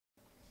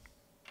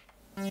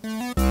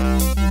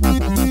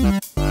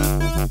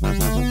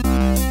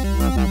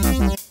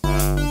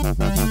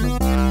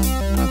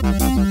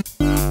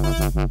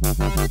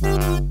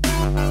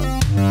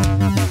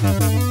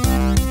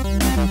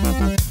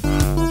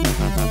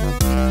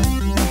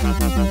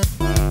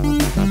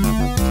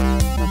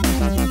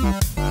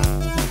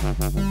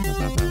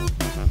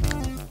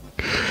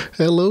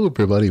Hello,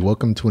 everybody.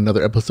 Welcome to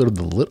another episode of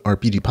the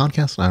LitRPG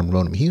podcast. I'm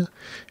Ramon Mejia,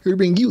 here to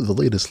bring you the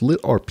latest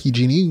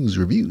LitRPG news,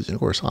 reviews, and of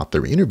course,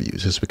 author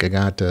interviews. This week I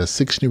got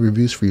 6 new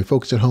reviews for you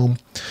folks at home.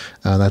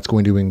 That's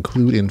going to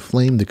include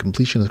Inflame, the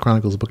Completionist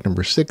Chronicles, book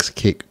number 6,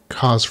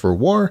 Cause for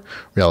War,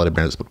 Reality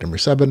Bandits, book number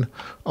 7.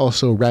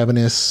 Also,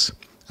 Ravenous,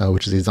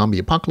 which is a zombie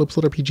apocalypse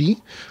LitRPG.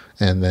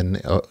 And then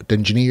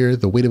Dungeoneer,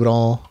 The Weight of It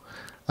All,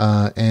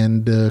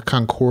 and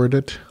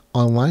Concordat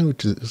Online,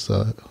 which is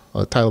a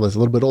title that's a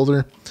little bit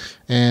older.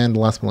 And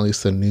last but not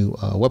least, a new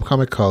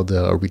webcomic called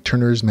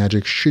Returners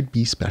Magic Should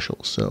Be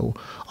Special. So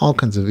all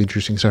kinds of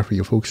interesting stuff for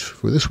you folks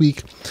for this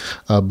week.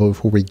 But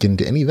before we get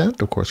into any of that,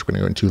 of course, we're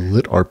going to go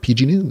into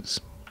LitRPG news.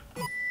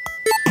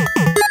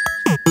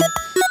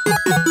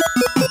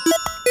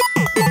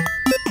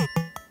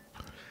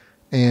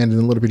 And in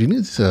the LitRPG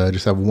news,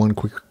 just have one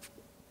quick,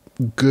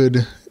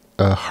 good,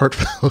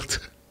 heartfelt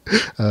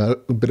a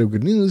bit of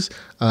good news.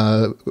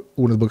 One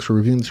of the books we're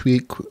reviewing this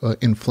week,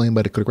 Inflame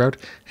by Necrotic,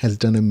 has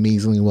done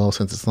amazingly well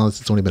since it's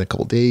launched. It's only been a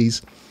couple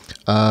days,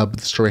 but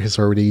the story has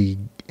already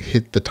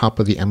hit the top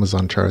of the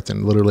Amazon charts,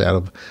 and literally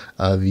out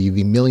of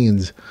the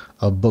millions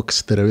of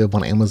books that are available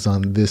on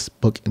Amazon, this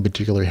book in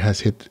particular has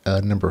hit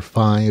number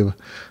 5,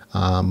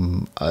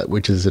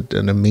 which is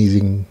an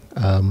amazing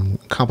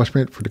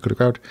accomplishment for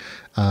Necrotic.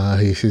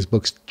 His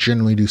books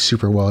generally do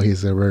super well.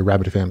 He's a very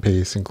rabid fan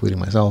base, including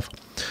myself.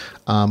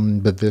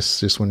 But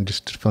this one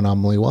just did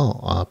phenomenally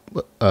well.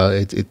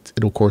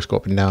 It'll of course go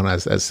up and down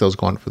as sales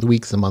go on for the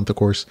weeks, the month, of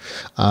course.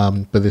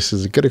 But this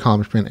is a good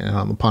accomplishment, and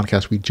on the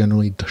podcast we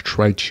generally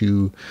try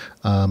to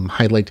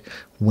highlight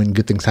when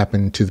good things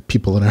happen to the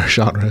people in our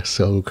genre.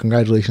 So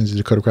congratulations to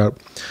Dakota Kraut.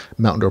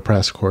 Mountain Door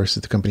Press, of course,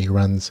 is the company he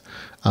runs.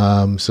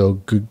 So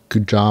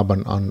good job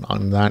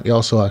on that. He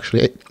also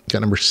actually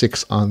got number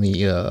 6 on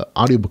the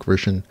audiobook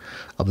version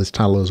of this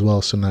title as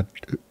well. So not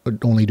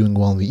only doing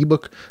well in the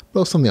ebook,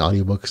 but also on the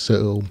audiobook.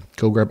 So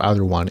go grab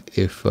either one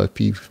if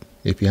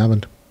you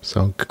haven't.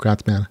 So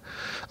congrats, man.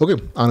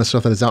 Okay, on the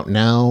stuff that is out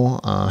now,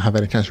 have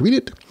had a chance to read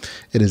it.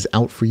 It is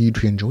out for you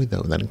to enjoy,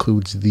 though. That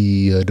includes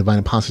the Divine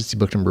Apostasy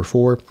book number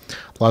 4.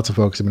 Lots of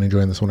folks have been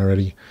enjoying this one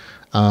already.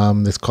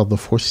 It's called The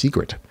Fourth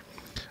Secret.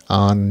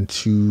 On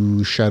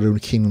to Shadow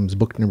Kingdoms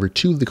book number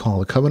 2, The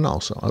Call of the Coven,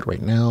 also out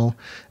right now,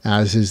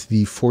 as is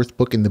the 4th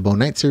book in the Bone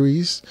Knight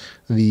series,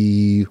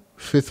 the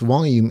 5th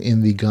volume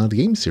in the God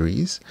Game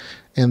series,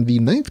 and the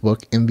 9th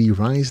book in the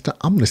Rise to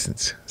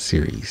Omniscience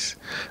series.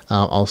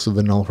 Also,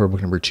 the novel for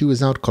book number 2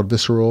 is out, called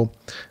Visceral.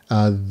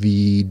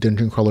 The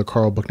Dungeon Crawler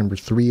Carl book number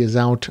 3 is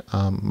out.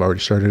 I've already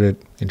started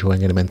it,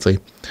 enjoying it immensely.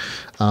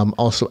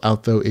 Also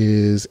out, though,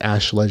 is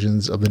Ash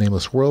Legends of the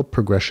Nameless World,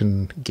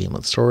 Progression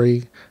Gamelet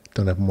Story.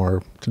 Don't have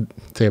more to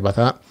say about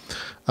that.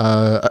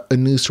 A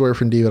new story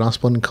from David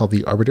Osplund called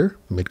The Arbiter,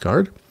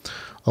 Midgard.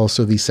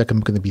 Also, the 2nd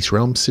book in the Beast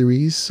Realm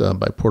series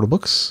by Portal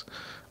Books.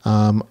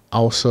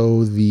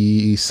 Also,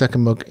 the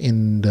 2nd book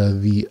in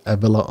the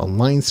Avila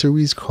Online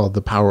series called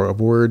The Power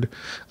of Word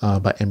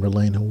by Amber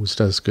Lane, who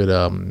does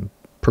good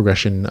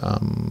progression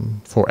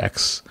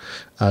 4X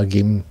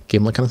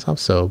game-like kind of stuff.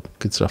 So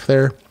good stuff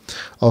there.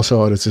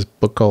 Also, there's this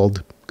book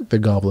called The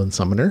Goblin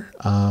Summoner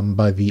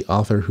by the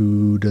author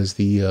who does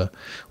the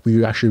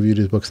we actually reviewed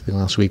his books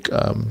last week,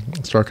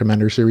 Star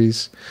Commander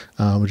series,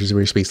 which is a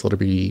very space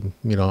LitRPG,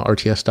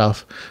 RTS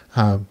stuff.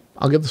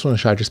 I'll give this one a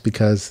shot just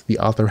because the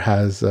author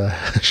has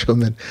shown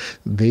that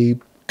they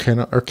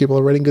are capable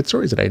of writing good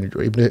stories that I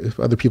enjoy, even if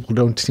other people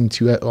don't seem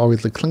to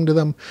always cling to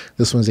them.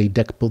 This one's a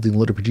deck building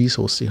LitRPG,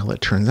 so we'll see how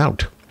that turns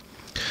out.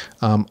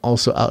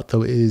 Also out,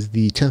 though, is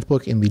the 10th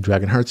book in the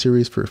Dragonheart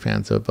series for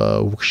fans of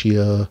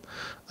Wuxia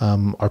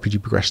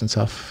RPG progression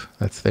stuff.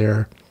 That's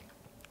there.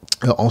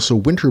 Also,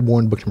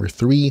 Winterborn book number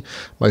 3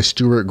 by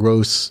Stuart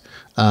Gross,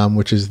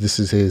 which is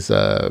his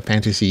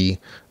fantasy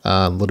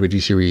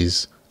LitRPG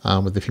series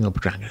with the female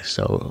protagonist.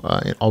 So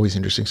always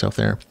interesting stuff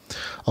there.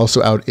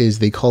 Also out is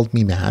They Called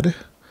Me Mad,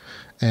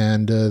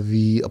 and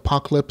the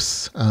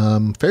Apocalypse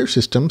Fair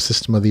System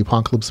of the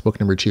Apocalypse book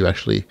number 2,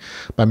 actually,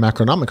 by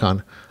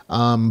Macronomicon.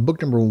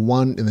 Book number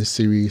 1 in the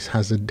series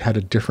had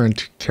a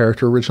different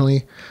character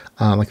originally,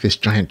 like this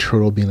giant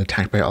turtle being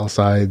attacked by all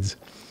sides.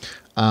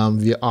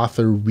 The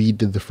author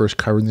redid the first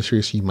cover in the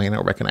series, so you might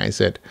not recognize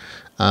it,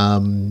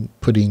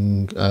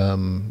 putting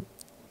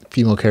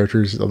female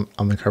characters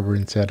on the cover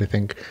instead, I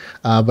think.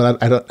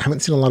 But I haven't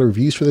seen a lot of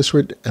reviews for this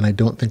one, and I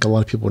don't think a lot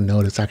of people know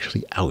it's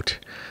actually out.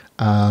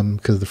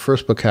 Because the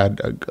first book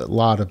had a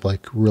lot of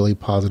really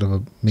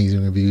positive,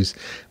 amazing reviews.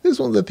 This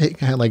one I think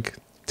had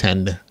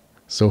 10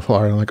 so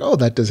far. And I'm like, oh,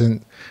 that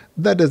doesn't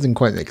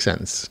quite make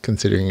sense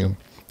considering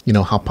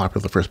how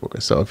popular the first book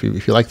is. So if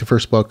you like the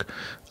first book,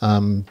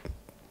 the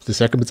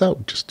second book's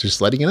out. Just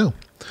letting you know.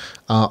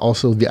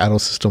 Also, the Idol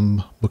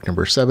System book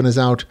number 7 is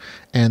out,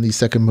 and the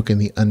 2nd book in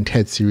the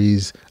Undead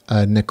series,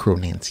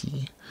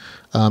 Necronancy.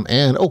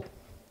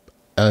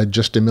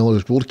 Justin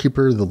Miller's World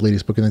Keeper, the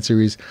latest book in that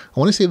series. I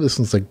want to say this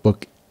one's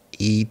book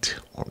 8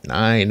 or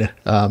 9.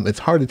 It's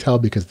hard to tell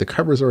because the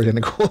covers are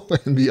identical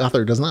and the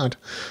author does not,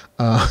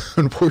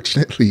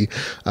 unfortunately,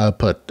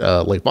 put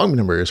like volume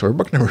numbers or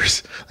book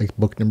numbers, like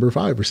book number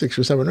 5 or 6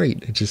 or 7 or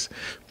 8. It's just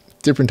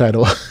different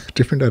title,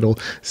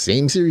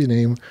 same series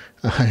name,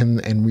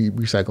 and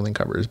recycling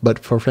covers. But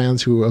for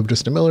fans who of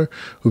Justin Miller,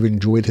 who've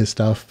enjoyed his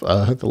stuff,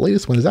 the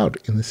latest one is out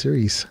in the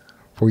series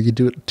for you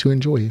to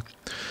enjoy.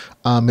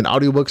 In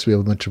audiobooks, we have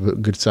a bunch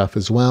of good stuff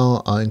as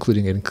well,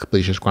 including in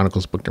Completionist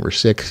Chronicles book number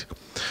 6.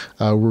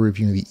 We're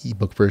reviewing the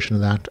ebook version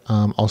of that.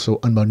 Also,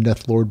 Unbound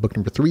Deathlord book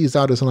number 3 is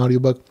out as an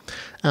audiobook,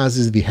 as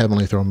is the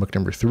Heavenly Throne book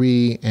number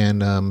 3,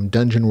 and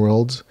Dungeon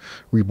Worlds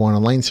Reborn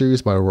Online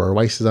series by Aurora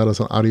Weiss is out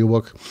as an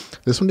audiobook.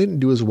 This one didn't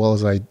do as well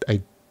as I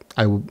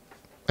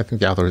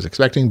think the author is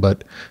expecting,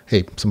 but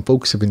hey, some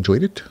folks have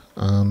enjoyed it.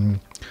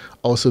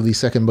 Also, the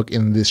second book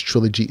in this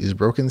Trilogy is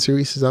Broken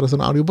series is out as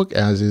an audiobook,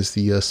 as is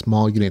the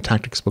Small Unit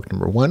Tactics book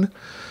number 1.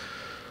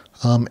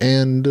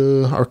 And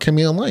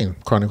Alchemy Online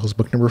Chronicles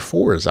book number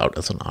 4 is out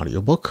as an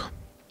audiobook,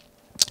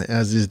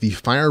 as is the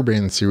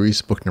Firebrand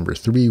series book number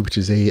 3, which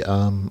is a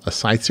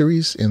side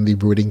series in the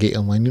Brooding Gate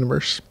Online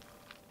universe.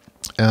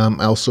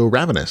 Also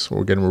Ravenous.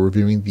 We're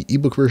reviewing the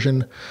ebook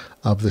version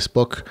of this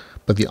book,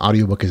 but the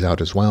audiobook is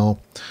out as well.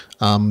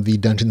 The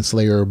Dungeon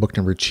Slayer book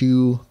number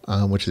 2,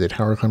 which is a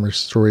Tower Climber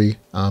story,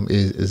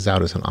 is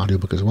out as an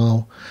audiobook as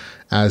well,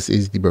 as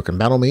is the Broken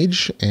Battle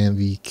Mage and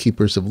the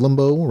Keepers of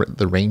Limbo,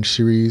 the Range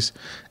series,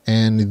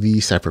 and the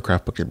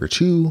Cyphercraft book number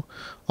 2.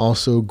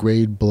 Also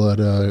Grade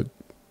Blood, I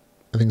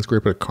think it's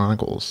Grade Blood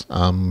Chronicles.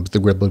 The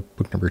Grade Blood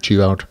book number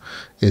 2 out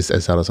is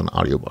out as an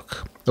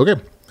audiobook. Okay.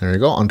 There you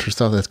go. On to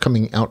stuff that's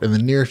coming out in the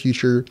near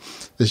future.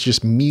 It's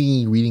just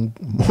me reading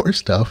more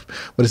stuff,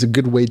 but it's a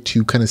good way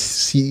to kind of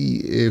see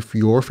if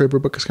your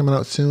favorite book is coming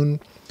out soon.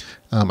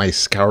 I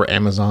scour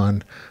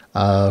Amazon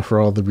for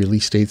all the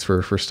release dates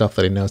for stuff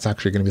that I know it's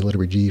actually going to be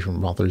LitRPG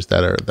from authors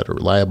that are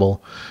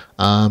reliable.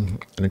 And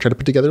I try to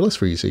put together a list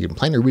for you so you can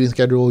plan your reading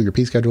schedule, your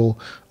pay schedule,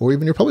 or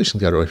even your publishing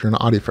schedule. If you're an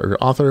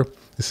author,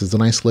 this is a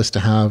nice list to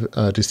have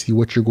to see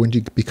what you're going to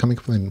be coming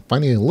from and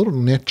finding a little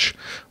niche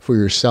for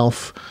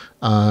yourself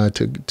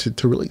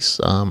to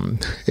release.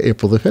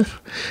 April the 5th,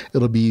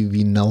 it'll be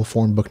the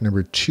Nullform book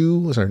number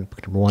 2,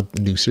 book number 1,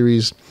 the new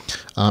series.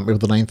 April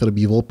the 9th, it'll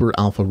be Volper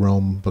Alpha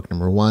Rome book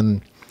number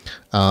 1.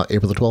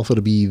 April the 12th,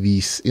 it'll be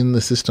the In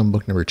the System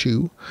book number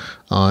 2.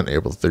 On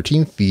April the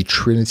 13th, the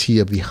Trinity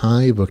of the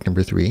High book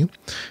number 3.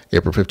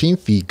 April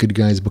 15th, the Good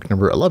Guys book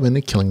number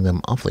 11, Killing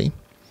Them Awfully.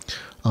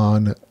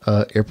 On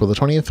April the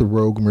 20th, the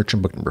Rogue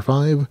Merchant book number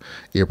 5.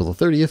 April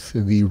the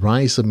 30th, The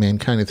Rise of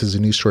Mankind. This is a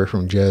new story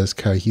from Jez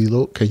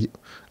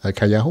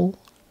Callaho.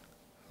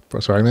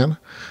 Sorry, man.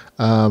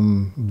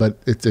 But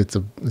it's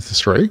a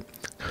story.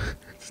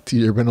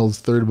 T.J. Reynolds'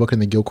 third book in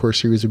the Guildcore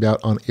series will be out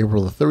on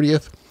April the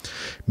 30th.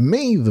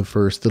 May the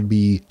 1st, it'll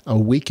be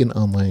Awaken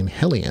Online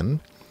Hellion.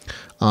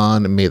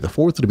 On May the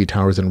 4th, it'll be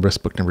Towers and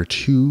Rest book number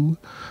 2.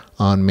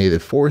 On May the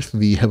 4th,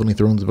 the Heavenly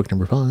Thrones book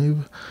number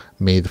 5.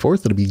 May the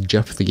 4th, it'll be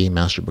Jeff the Game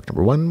Master book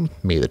number 1.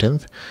 May the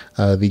 10th,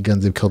 the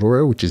Guns of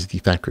Kildora, which is the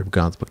Factory of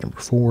Gods book number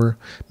 4.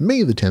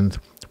 May the 10th,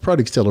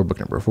 Project Stellar book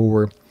number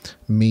 4.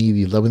 May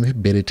the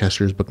 11th, Beta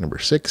Testers book number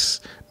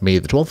 6. May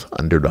the 12th,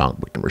 Underdog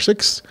book number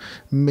 6.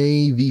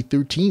 May the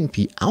 13th,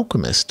 The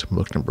Alchemist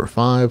book number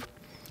 5.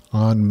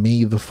 On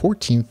May the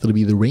 14th, it'll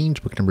be The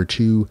Range book number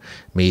 2.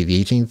 May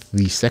the 18th,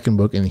 the second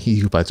book in He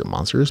Who Fights with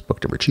Monsters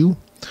book number 2.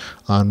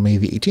 On May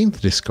the 18th,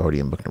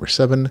 Discardian book number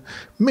 7.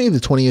 May the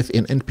 20th,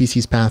 in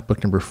NPC's Path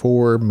book number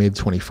 4. May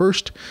the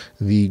 21st,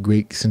 The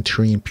Great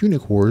Centurion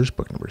Punic Wars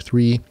book number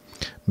 3.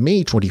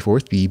 May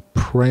 24th, The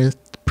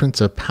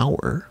Prince of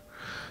Power.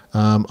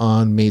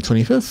 On May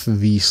 25th,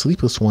 The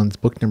Sleepless Ones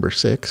book number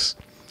 6.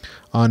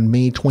 On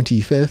May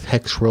 25th,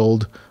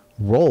 Hexworld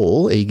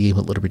Roll, a game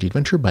of LitRPG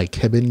adventure by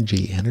Kevin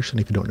J. Anderson,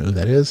 if you don't know who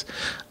that is.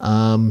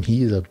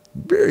 He is a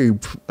very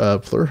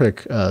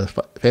prolific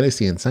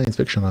fantasy and science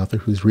fiction author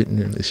who's written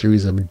in the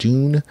series of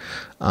Dune,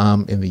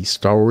 in the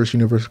Star Wars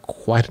universe,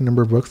 quite a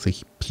number of books.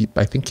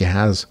 I think he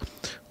has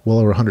well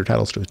over 100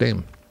 titles to his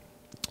name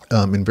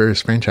in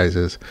various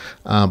franchises,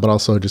 but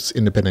also just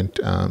independent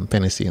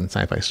fantasy and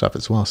sci-fi stuff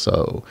as well.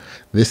 So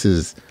this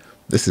is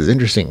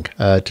interesting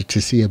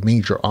to see a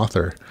major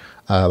author,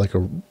 like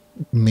a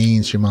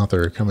mainstream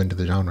author, come into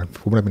the genre.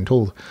 From what I've been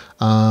told,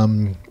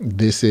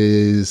 this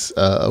is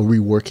a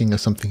reworking of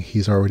something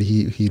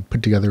he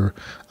put together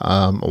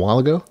a while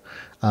ago.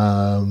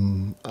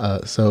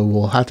 So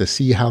we'll have to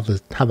see how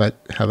that's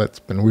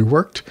been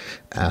reworked,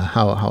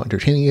 how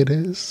entertaining it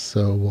is.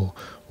 So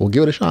we'll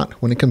give it a shot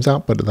when it comes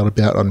out, but that'll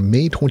be out on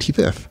May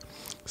 25th.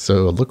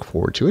 So look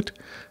forward to it.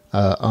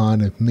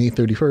 On May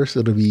 31st,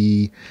 it'll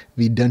be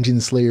the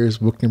Dungeon Slayers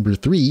book number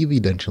 3, The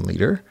Dungeon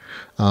Leader.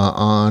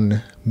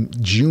 On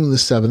June the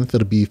 7th,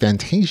 it'll be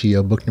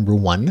Fantasia book number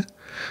 1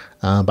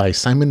 by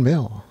Simon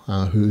Vale,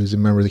 who's a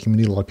member of the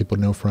community. A lot of people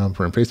know from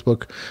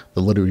Facebook,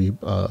 the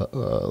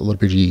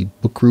LitRPG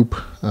book group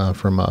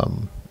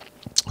from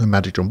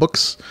Magic Drone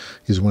Books.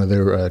 He's one of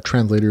their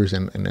translators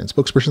and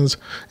spokespersons,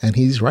 and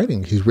he's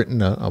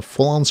written a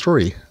full-on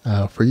story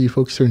for you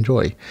folks to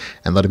enjoy,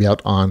 and that'll be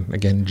out on,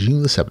 again,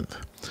 June the 7th.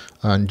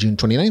 On June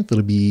 29th,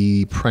 it'll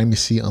be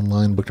Primacy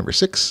Online book number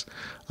 6.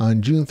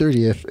 On June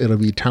 30th, it'll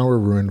be Tower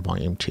of Ruin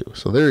Volume 2.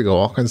 So there you go,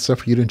 all kinds of stuff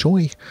for you to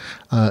enjoy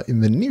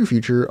in the near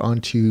future.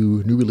 On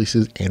to new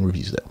releases and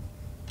reviews, though.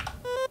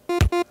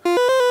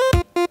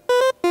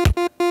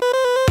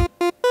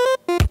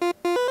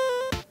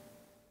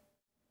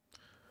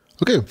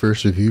 Okay,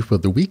 first review for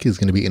the week is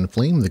going to be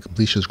Inflame, the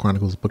Completionist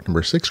Chronicles book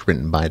number 6,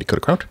 written by Dakota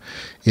Kraut.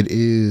 It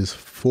is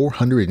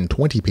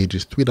 420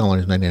 pages,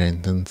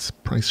 $3.99,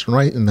 priced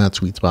right in that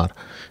sweet spot.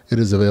 It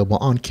is available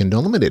on Kindle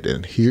Unlimited,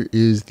 and here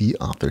is the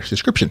author's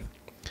description.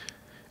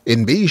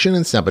 Invasion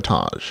and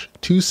sabotage.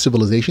 Two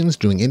civilizations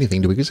doing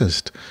anything to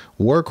exist.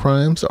 War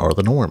crimes are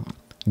the norm.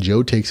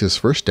 Joe takes his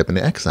first step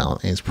into exile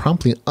and is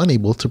promptly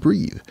unable to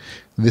breathe.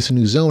 This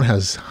new zone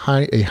has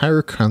a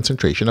higher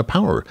concentration of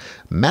power,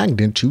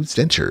 magnitudes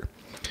denser.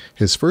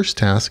 His first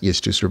task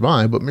is to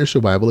survive, but mere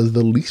survival is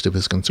the least of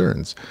his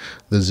concerns.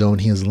 The zone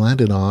he has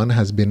landed on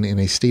has been in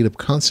a state of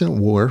constant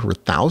war for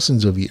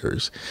thousands of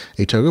years,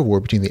 a tug-of-war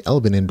between the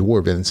elven and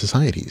dwarven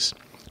societies.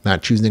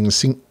 Not choosing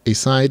a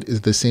side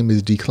is the same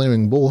as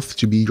declaring both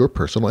to be your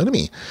personal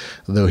enemy.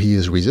 Though he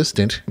is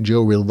resistant,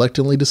 Joe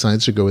reluctantly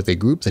decides to go with a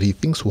group that he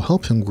thinks will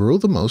help him grow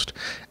the most,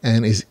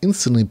 and is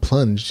instantly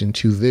plunged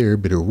into their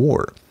bitter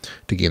war.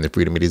 To gain the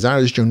freedom he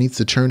desires, Joe needs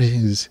to turn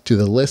to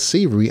the less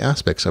savory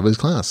aspects of his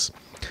class.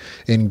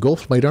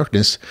 Engulfed by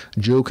darkness,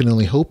 Joe can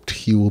only hope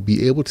he will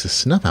be able to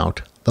snuff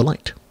out the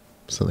light.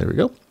 So there we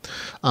go.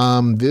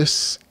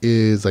 This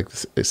is like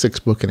a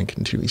 6-book and a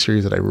continuing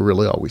series that I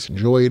really always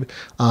enjoyed.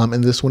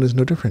 And this one is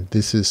no different.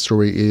 This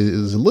story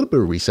is a little bit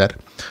of a reset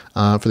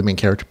for the main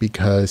character,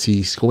 because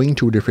he's going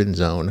to a different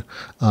zone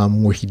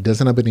where he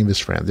doesn't have any of his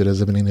friends. He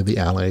doesn't have any of the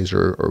allies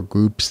or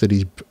groups that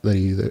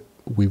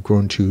we've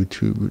grown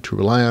to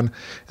rely on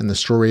in the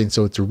story. And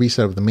so it's a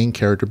reset of the main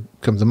character,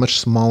 becomes a much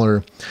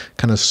smaller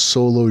kind of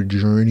solo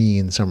journey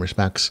in some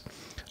respects.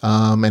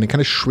 And it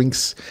kind of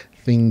shrinks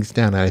things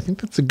down, and I think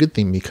that's a good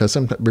thing, because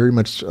I'm very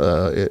much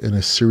in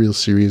a serial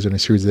series, and a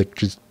series that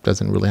just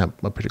doesn't really have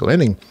a particular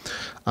ending.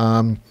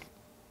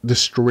 The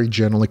story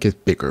generally gets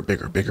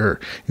bigger.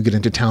 You get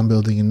into town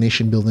building and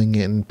nation building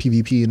and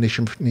PvP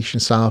and nation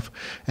stuff,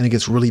 and it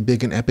gets really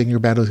big and epic. Your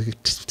battles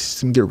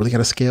get really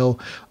out of scale,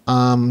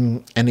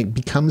 and it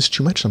becomes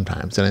too much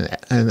sometimes. And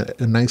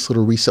a nice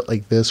little reset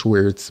like this,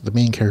 where it's the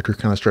main character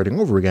kind of starting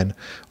over again,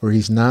 where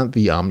he's not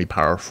the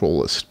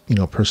omnipowerfulest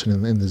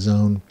person in the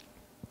zone.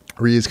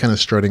 He is kind of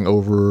starting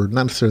over,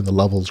 not necessarily the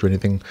levels or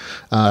anything,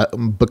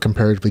 but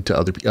comparatively to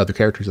other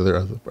characters,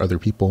 other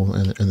people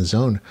in the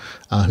zone.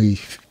 He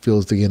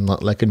feels again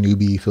like a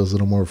newbie, feels a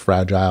little more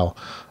fragile,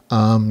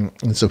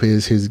 and so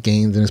his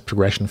gains and his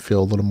progression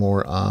feel a little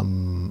more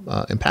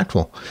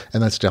impactful,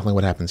 and that's definitely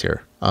what happens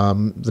here.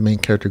 The main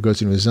character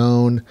goes into his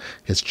zone,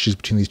 he has to choose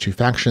between these two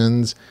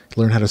factions,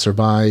 learn how to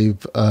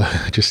survive,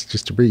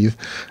 just to breathe,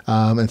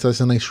 and so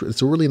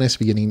it's a really nice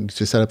beginning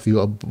to set up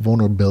the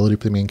vulnerability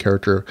for the main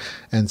character.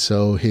 And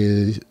so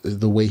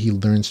the way he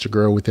learns to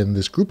grow within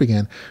this group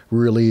again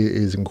really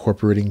is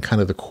incorporating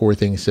kind of the core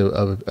things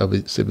of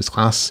his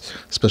class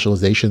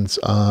specializations.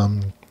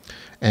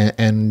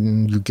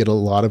 And you get a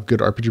lot of good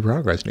RPG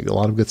progress, and you get a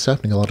lot of good stuff,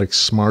 and you get a lot of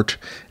smart,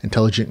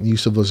 intelligent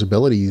use of those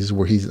abilities,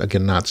 where he's,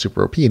 again, not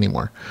super OP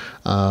anymore.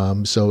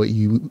 So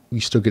you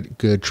still get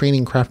good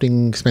training,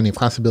 crafting, expanding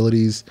class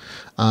abilities,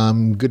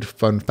 good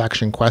fun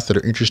faction quests that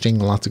are interesting,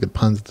 and lots of good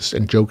puns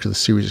and jokes the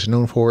series is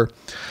known for,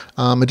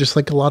 and just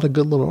like a lot of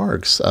good little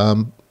arcs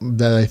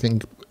that I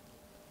think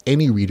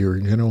any reader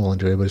in general will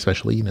enjoy, but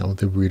especially,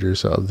 the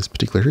readers of this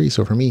particular series.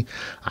 So for me,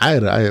 I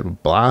had a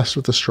blast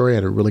with the story. I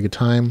had a really good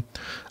time.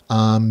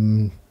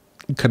 Kind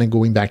of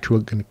going back to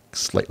a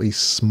slightly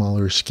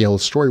smaller scale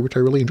story, which I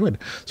really enjoyed.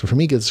 So for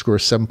me, it gets a score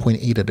of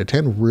 7.8 out of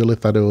 10. Really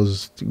thought it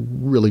was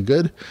really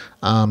good.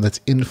 That's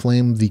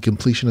Inflame, the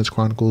Completionist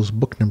Chronicles,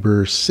 book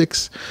number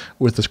 6,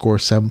 with a score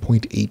of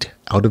 7.8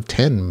 out of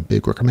 10.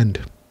 Big recommend.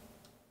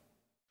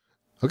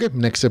 Okay,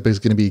 next up is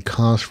going to be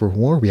Cause for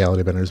War,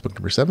 Reality Benders, book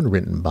number 7,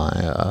 written by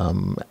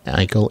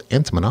Igor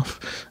Antonov.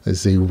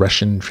 It's a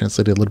Russian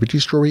translated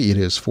LitRPG story. It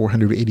is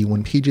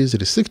 481 pages.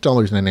 It is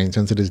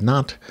 $6.99. It is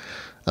not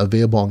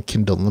available on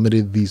Kindle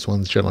Unlimited. These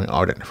ones generally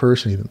aren't at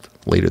first, and even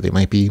later they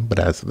might be, but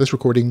as of this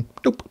recording,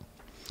 nope.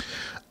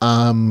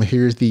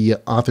 Here's the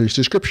author's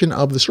description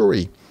of the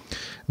story.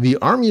 The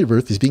army of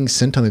Earth is being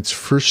sent on its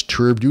first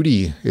tour of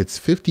duty. Its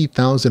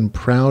 50,000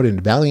 proud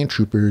and valiant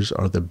troopers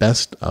are the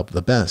best of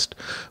the best,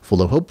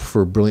 full of hope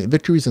for brilliant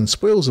victories and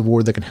spoils of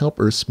war that can help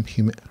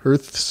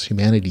Earth's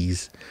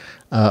humanities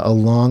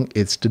along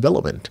its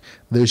development.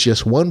 There's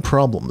just one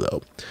problem,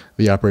 though.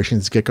 The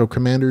Operations Gecko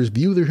commanders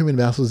view their human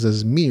vassals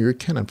as mere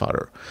cannon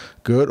fodder,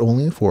 good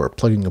only for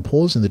plugging the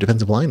holes in the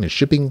defensive line and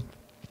shipping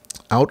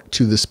out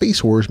to the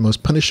Space War's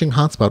most punishing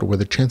hotspot, where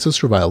the chance of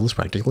survival is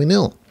practically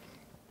nil.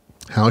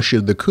 How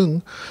should the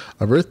Kung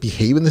of Earth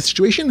behave in this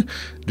situation?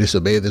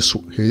 Disobey the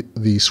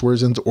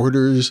Swerzan's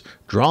orders,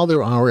 draw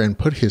their hour, and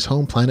put his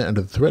home planet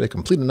under the threat of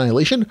complete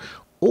annihilation?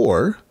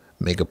 Or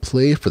make a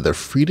play for the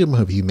freedom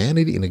of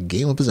humanity in a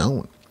game of his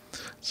own?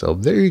 So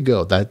there you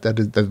go.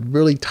 That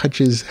really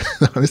touches,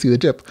 honestly, the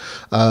tip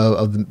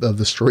of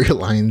the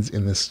storylines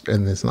in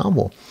this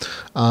novel.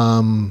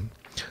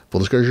 Full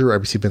disclosure,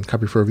 RPC Events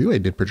copy for review. I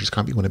did purchase a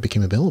copy when it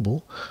became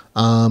available.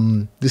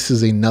 This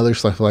is another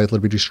slice of life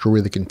LitRPG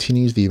story that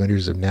continues the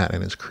adventures of Nat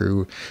and his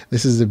crew.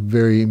 This is a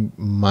very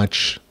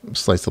much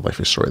slice of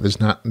life story.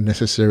 There's not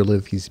necessarily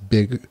these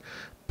big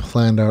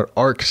planned out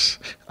arcs.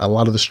 A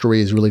lot of the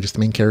story is really just the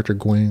main character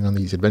going on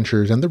these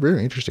adventures, and they're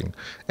very interesting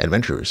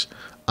adventures.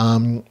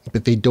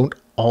 But they don't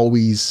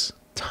always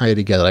tie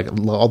together. Like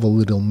all the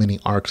little mini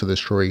arcs of the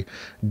story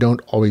don't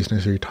always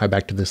necessarily tie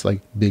back to this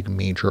like big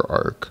major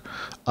arc.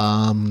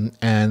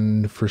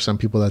 And for some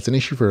people that's an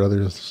issue. For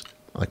others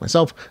like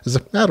myself, is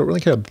like, I don't really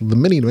care. The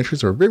mini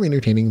adventures are very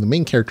entertaining. The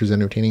main character is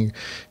entertaining.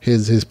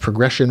 His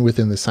progression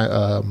within the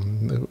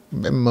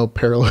MMO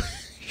parallel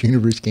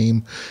universe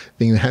game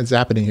thing that's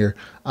happening here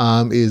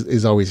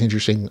is always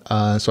interesting.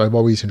 So I've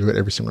always enjoyed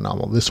every single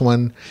novel. This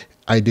one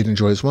I did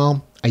enjoy as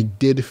well. I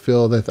did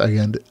feel that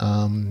again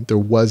there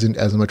wasn't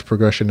as much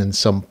progression in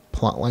some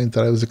plot lines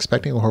that I was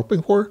expecting or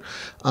hoping for.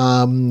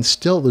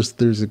 Still,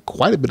 there's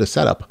quite a bit of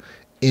setup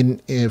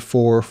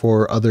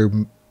for other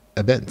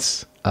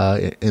events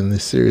in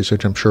this series,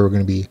 which I'm sure we're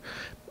going to be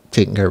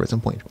taking care of at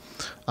some point.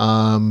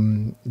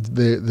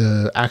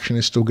 The action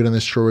is still good in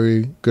this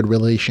story. Good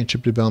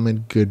relationship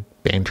development. Good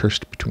banter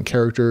between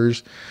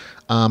characters.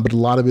 But a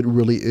lot of it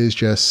really is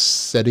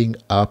just setting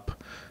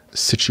up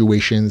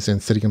situations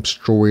and setting up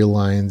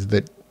storylines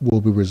that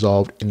will be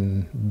resolved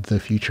in the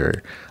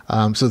future.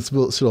 So it's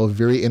still a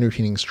very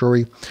entertaining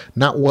story.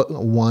 Not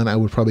one I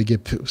would probably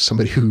give to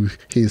somebody who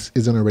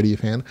isn't already a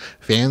fan.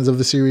 Fans of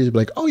the series would be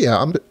like, oh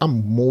yeah,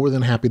 I'm more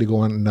than happy to go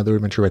on another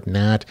adventure with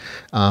Nat.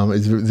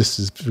 This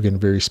is again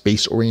very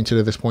space oriented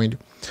at this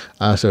point.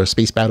 So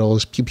space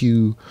battles, pew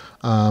pew,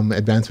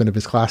 advancement of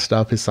his class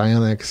stuff, his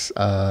psionics,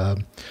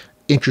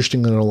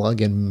 interesting little,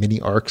 again, mini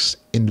arcs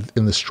in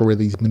the story,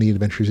 these mini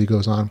adventures he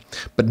goes on,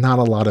 but not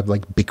a lot of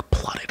like big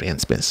plot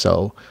advancements.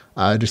 So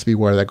just be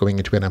aware of that going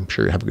into it. I'm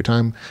sure you have a good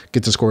time.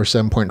 Gets a score of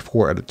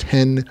 7.4 out of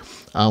 10,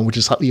 which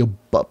is slightly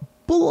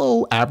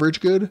below average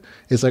good.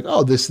 It's like,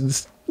 oh,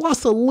 this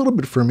lost a little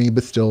bit for me,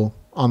 but still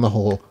on the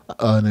whole,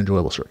 an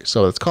enjoyable story.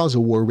 So it's Cause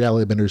of War,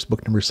 Reality Benders,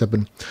 book number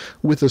 7,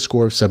 with a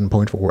score of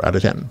 7.4 out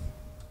of 10.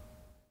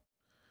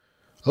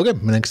 Okay,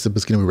 my next up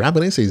is going to be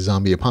Ravenous, a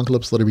zombie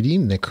apocalypse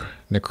LitRPG,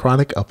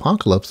 Necrotic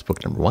Apocalypse,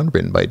 book number 1,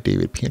 written by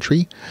David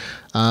Pietri.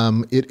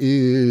 It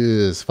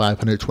is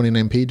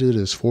 529 pages, it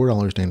is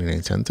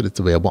 $4.99, and it's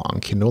available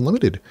on Kindle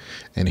Unlimited.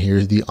 And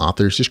here's the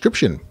author's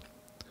description.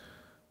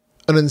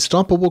 An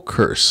unstoppable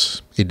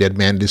curse, a dead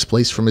man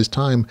displaced from his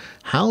time.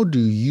 How do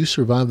you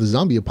survive the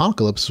zombie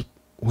apocalypse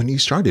when you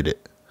started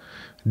it?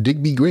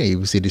 Digby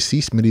Graves, a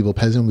deceased medieval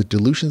peasant with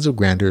delusions of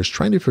grandeur, is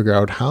trying to figure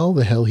out how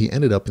the hell he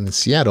ended up in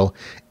Seattle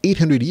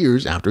 800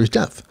 years after his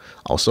death.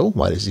 Also,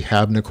 why does he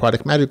have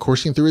necrotic magic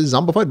coursing through his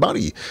zombified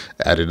body?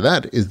 Added to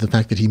that is the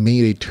fact that he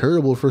made a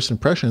terrible first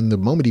impression the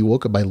moment he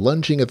woke up by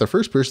lunging at the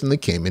first person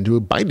that came into a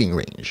biting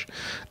range.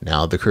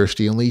 Now the curse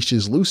he unleashed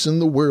is loose in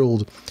the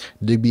world.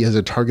 Digby has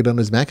a target on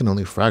his back and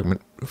only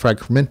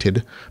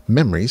fragmented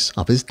memories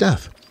of his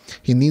death.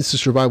 He needs to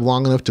survive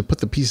long enough to put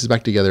the pieces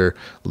back together,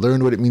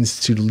 learn what it means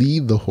to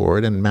lead the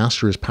horde, and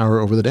master his power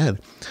over the dead.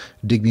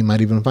 Digby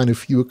might even find a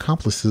few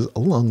accomplices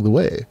along the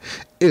way,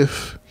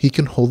 if he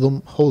can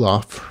hold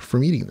off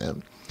from eating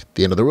them.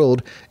 The end of the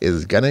world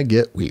is gonna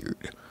get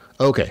weird.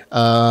 Okay,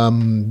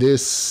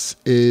 this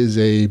is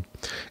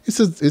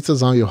it's a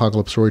zombie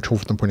apocalypse story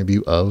told from the point of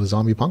view of a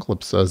zombie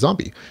apocalypse, a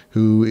zombie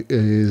who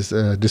is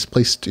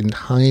displaced in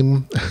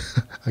time,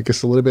 I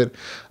guess a little bit,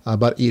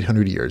 about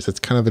 800 years. That's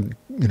kind of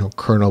the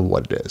kernel of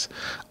what it is.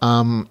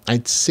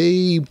 I'd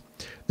say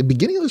the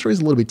beginning of the story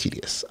is a little bit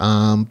tedious.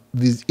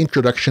 The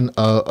introduction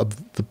of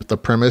the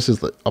premise is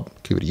that,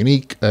 keep it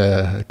unique,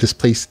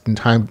 displaced in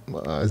time,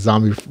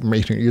 zombie from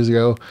 800 years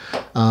ago,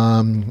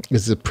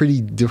 is a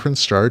pretty different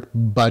start.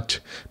 But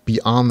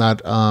beyond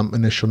that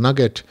initial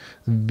nugget,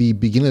 the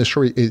beginning of the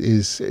story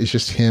is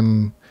just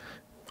him.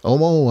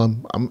 Oh,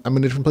 I'm in a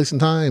different place in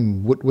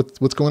time.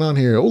 What's going on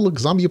here? Oh, look,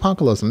 zombie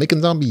apocalypse. I'm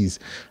making zombies.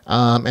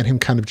 And him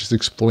kind of just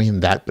exploring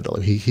that bit.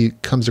 He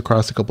comes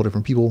across a couple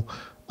different people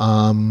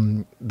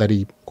that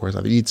he, of course,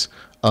 either eats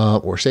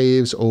or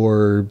saves,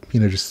 or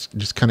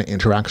just kind of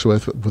interacts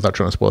with, without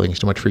trying to spoil things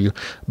too much for you.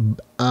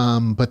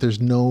 But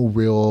there's no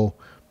real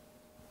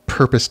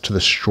purpose to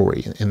the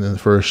story in the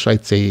first,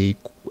 I'd say,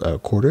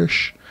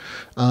 quarter-ish.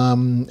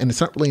 And it's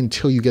not really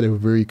until you get a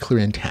very clear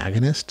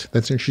antagonist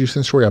that's introduced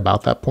in the story,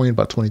 about that point,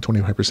 about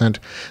 20-25%,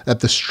 that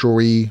the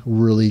story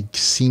really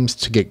seems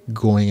to get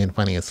going and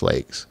finding its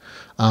legs.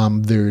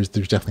 There's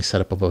definitely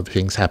setup of other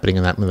things happening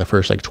in the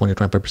first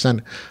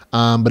 20-25%.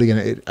 But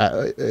again,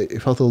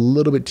 it felt a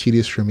little bit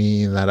tedious for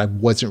me in that I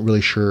wasn't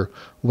really sure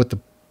what the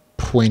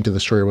point of the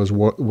story was,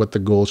 what the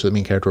goals for the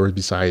main character was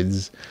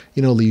besides,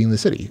 leaving the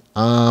city.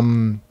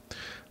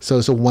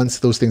 So once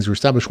those things were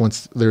established,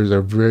 once there's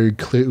a very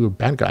clear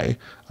bad guy,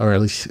 or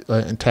at least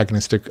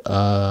antagonistic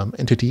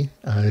entity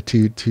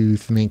to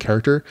the main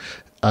character,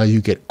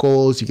 you get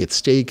goals, you get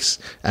stakes,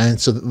 and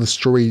so the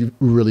story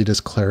really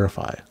does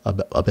clarify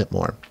a bit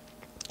more.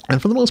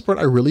 And for the most part,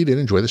 I really did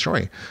enjoy the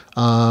story.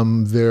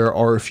 There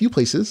are a few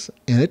places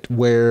in it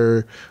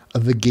where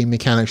the game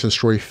mechanics of the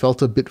story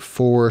felt a bit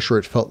forced, or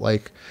it felt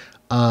like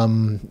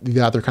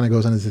the author kind of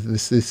goes on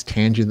this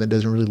tangent that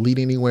doesn't really lead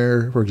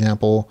anywhere. For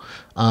example,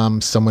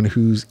 someone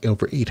who's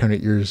over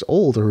 800 years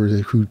old, or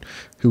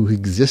who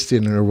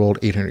existed in a world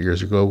 800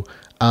 years ago,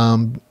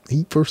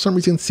 he for some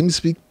reason seems to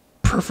speak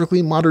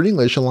perfectly modern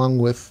English along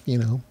with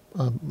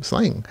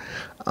slang.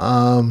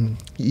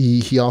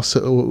 He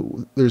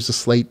also, there's a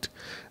slight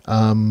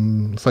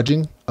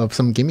fudging of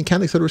some game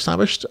mechanics that are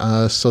established,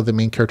 so the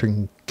main character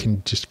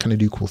can just kind of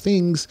do cool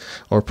things,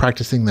 or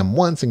practicing them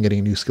once and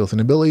getting new skills and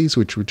abilities,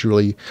 which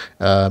really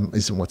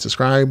isn't what's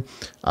described.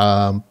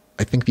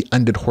 I think the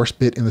undead horse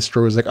bit in the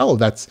story was like, oh,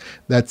 that's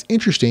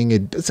interesting.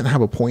 It doesn't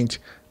have a point,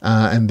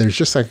 and there's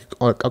just like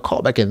a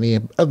callback in the.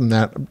 Other than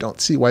that, I don't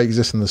see why it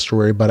exists in the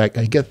story, but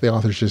I get the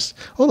author's just,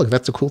 oh, look,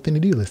 that's a cool thing to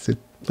do. Let's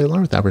play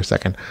along with that for a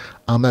second.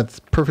 That's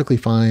perfectly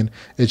fine.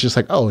 It's just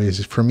like, oh, it's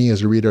just, for me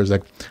as a reader, it's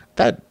like,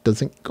 that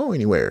doesn't go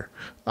anywhere.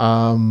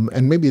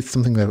 And maybe it's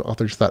something that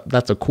authors thought,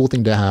 that's a cool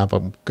thing to have.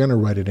 I'm going to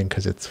write it in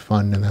because it's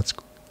fun, and that's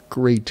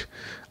great.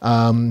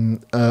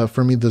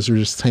 For me, those are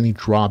just tiny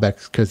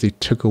drawbacks because they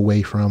took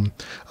away from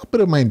a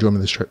bit of my enjoyment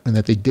of the story, and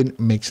that they didn't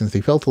make sense.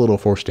 They felt a little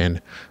forced in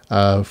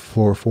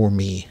for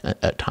me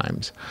at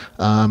times.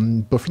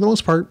 But for the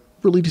most part,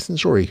 really decent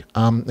story.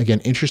 Again,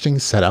 interesting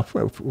setup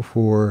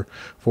for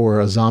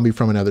a zombie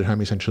from another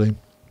time, essentially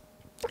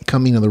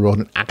coming into the world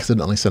and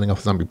accidentally setting off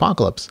a zombie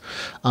apocalypse.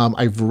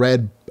 I've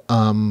read,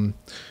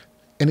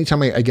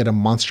 anytime I get a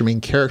monster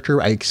main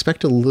character, I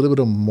expect a little bit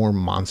of more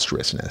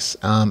monstrousness.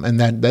 And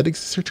that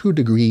exists to a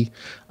degree,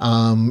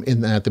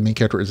 in that the main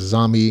character is a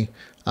zombie.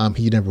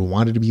 He never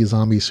wanted to be a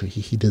zombie, so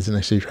he doesn't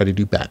necessarily try to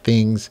do bad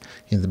things.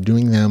 He ends up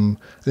doing them.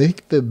 I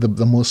think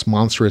the most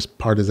monstrous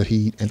part is that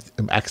he ends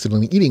up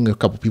accidentally eating a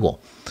couple people.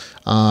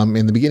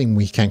 In the beginning,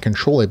 we can't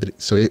control it,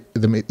 but so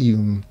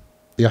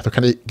the author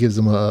kind of gives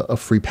him a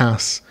free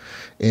pass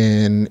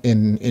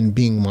in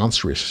being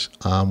monstrous,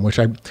 which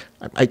I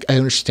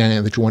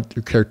understand that you want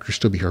your characters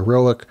to be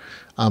heroic,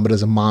 but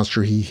as a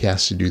monster, he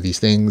has to do these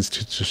things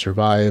to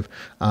survive.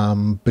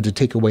 But to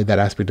take away that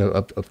aspect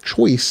of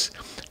choice,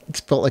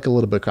 it felt like a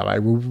little bit of crap. I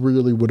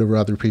really would have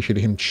rather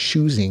appreciated him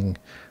choosing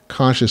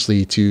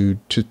consciously to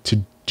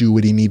do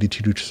what he needed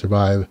to do to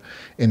survive,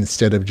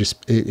 instead of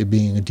just it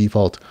being a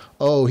default.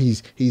 Oh,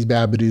 he's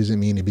bad, but it doesn't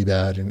mean to be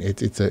bad, and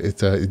it's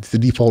the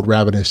default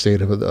Ravenous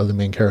state of the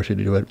main character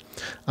to do it,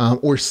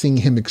 or seeing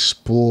him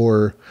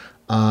explore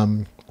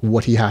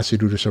what he has to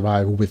do to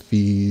survive with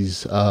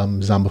these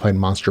zombified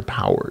monster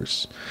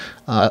powers.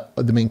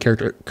 The main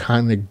character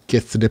kind of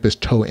gets to dip his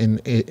toe in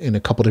a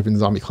couple different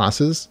zombie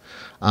classes,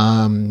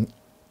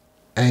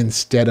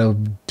 instead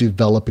of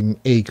developing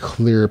a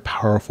clear,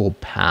 powerful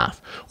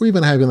path, or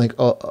even having like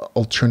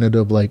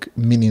alternative like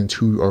minions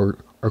who are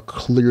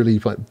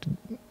clearly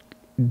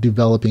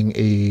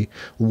developing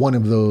one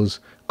of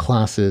those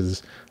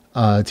classes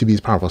to be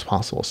as powerful as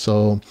possible.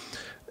 So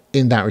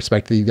in that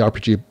respect, the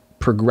RPG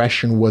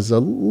progression was a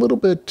little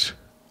bit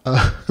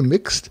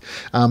mixed.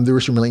 There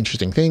were some really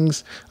interesting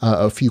things.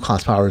 A few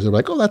class powers are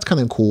like, oh, that's kind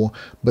of cool,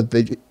 but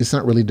it's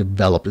not really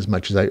developed as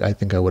much as I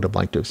think I would have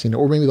liked to have seen it.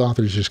 Or maybe the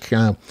author is just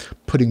kind of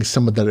putting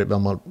some of that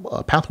development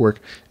path work,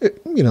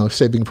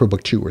 saving for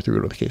book 2 or 3,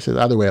 whatever the case is.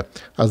 Either way,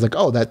 I was like,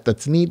 oh,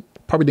 that's neat.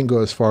 Probably didn't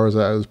go as far as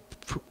I was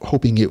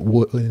hoping it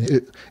would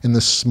in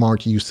the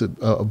smart use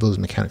of those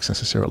mechanics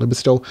necessarily, but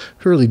still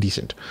fairly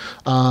decent.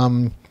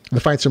 The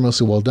fights are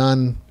mostly well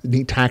done,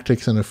 neat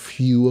tactics, and a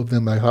few of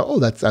them I thought, oh,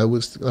 that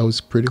was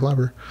pretty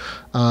clever.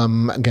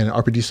 Again,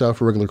 RPG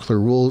stuff, regular clear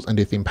rules,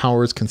 undead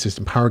powers,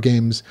 consistent power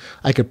games.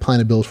 I could plan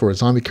a build for a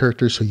zombie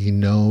character, so you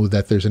know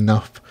that there's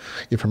enough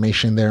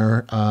information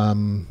there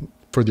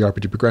for the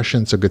RPG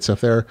progression. So good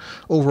stuff there.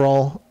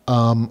 Overall,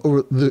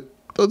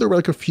 there were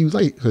like a few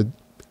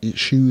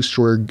issues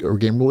or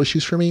game rule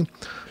issues for me.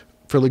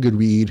 Fairly good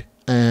read.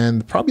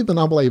 And probably the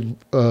novel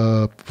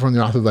from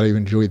the author that I've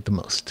enjoyed the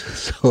most.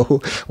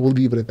 So we'll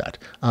leave it at that.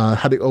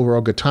 Had an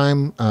overall good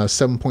time.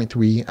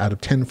 7.3 out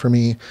of 10 for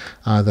me.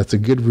 That's a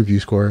good review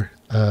score.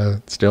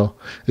 Still,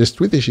 just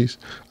with issues.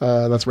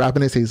 That's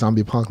Ravenous, a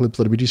zombie apocalypse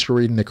LitRPG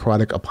story,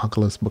 Necrotic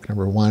Apocalypse, book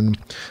number 1,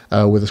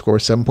 with a score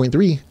of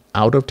 7.3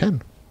 out of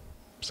 10.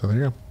 So there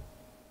you go.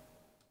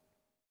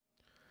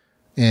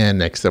 And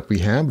next up we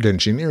have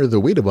Dungeoneer, The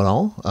Weight of It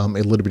All, a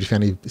LitRPG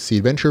fantasy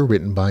adventure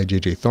written by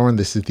J.J. Thorne.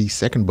 This is the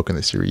second book in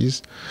the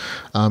series.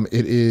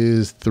 It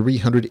is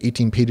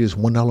 318 pages,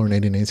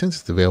 $1.99.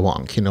 It's available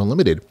on Kindle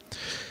Unlimited.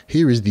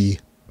 Here is the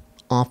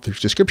author's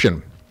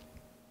description.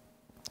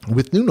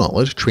 With new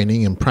knowledge,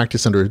 training, and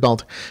practice under his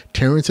belt,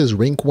 Terrence's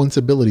rank 1's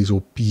abilities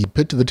will be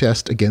put to the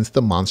test against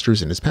the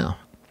monsters in his path.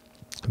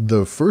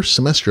 The first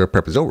semester of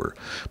prep is over,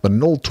 but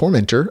an old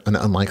tormentor, an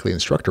unlikely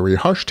instructor, a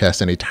harsh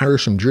test, and a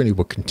tiresome journey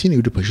will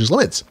continue to push his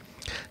limits.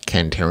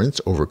 Can Terrence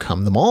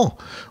overcome them all?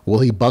 Will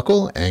he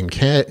buckle, and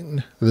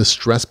can the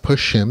stress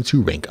push him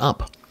to rank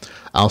up?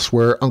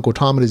 Elsewhere, Uncle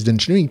Tom and his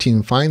Dungeoneering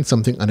team find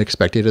something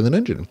unexpected in the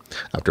dungeon.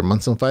 After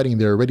months of fighting,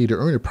 they are ready to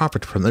earn a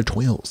profit from their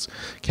toils.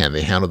 Can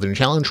they handle the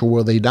challenge, or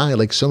will they die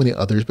like so many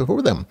others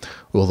before them?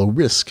 Will the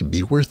risk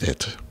be worth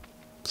it?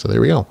 So there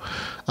we go.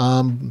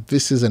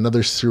 This is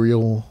another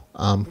serial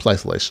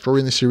slice of life story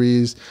in the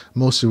series,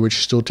 most of which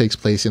still takes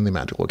place in the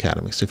Magical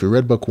Academy. So if you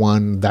read book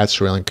 1, that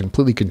storyline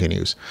completely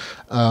continues.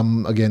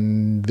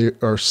 Again, there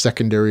are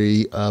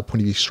secondary point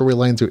of view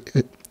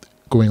storylines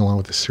going along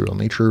with the serial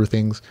nature of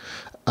things,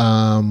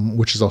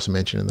 which is also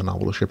mentioned in the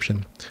novel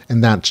description,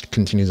 and that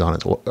continues on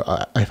as well.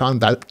 I found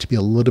that to be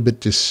a little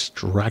bit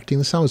distracting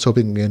this time. I was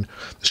hoping, again,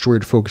 the story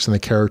to focus on the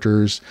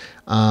characters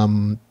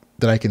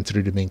that I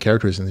consider the main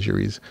characters in the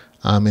series,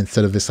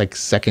 instead of this like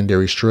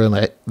secondary story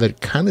that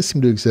kind of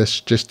seemed to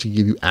exist just to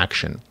give you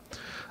action.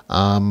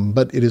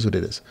 But it is what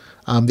it is.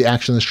 The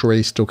action of the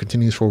story still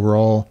continues for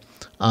overall,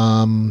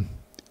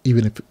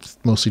 even if it's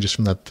mostly just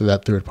from that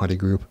third party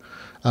group.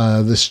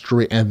 The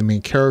story and the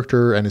main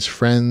character and his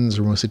friends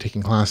are mostly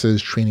taking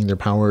classes, training their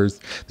powers.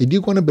 They do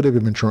go on a bit of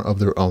adventure of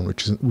their own,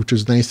 which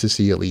is nice to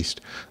see, at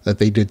least that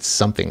they did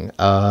something.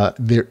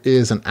 There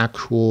is an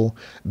actual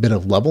bit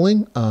of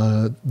leveling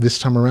this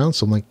time around,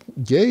 so I'm like,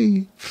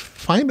 yay,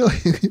 finally.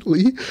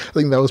 I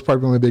think that was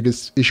probably my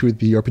biggest issue with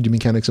the RPG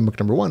mechanics in book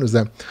number 1, was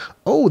that,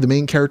 the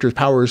main character's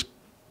powers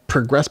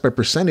progress by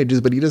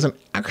percentages, but he doesn't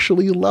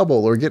actually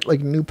level or get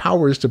like new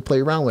powers to play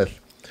around with.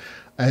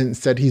 And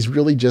instead, he's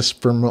really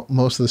just, for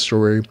most of the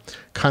story,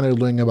 kind of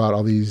learning about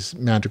all these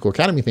Magical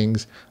Academy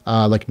things,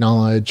 like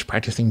knowledge,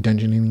 practicing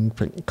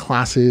dungeoning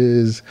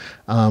classes,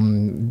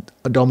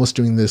 almost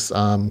doing this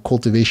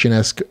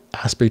cultivation-esque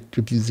aspect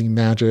of using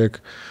magic.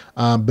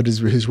 But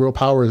his real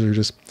powers are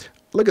just,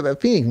 look at that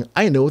thing.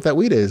 I know what that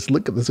weight is.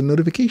 Look, there's a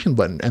notification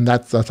button. And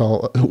that's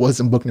all it was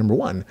in book number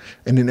 1.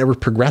 And it never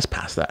progressed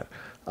past that.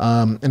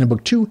 And in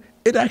book 2,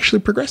 it actually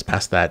progressed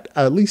past that,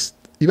 at least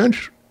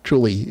eventually.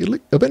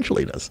 It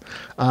eventually does.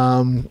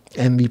 And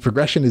the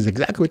progression is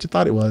exactly what you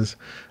thought it was.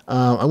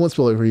 I won't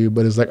spoil it for you,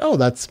 but it's like,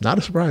 that's not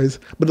a surprise,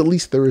 but at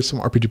least there is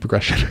some RPG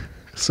progression.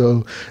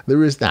 So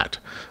there is that.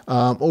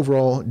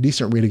 Overall,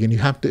 decent read. Again, you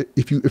have to,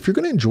 if you're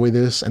going to enjoy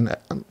this, and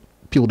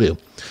people do,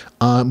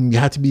 you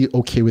have to be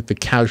okay with the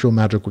casual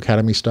Magical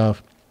Academy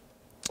stuff.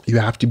 You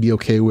have to be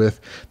okay with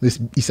this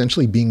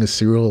essentially being a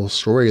serial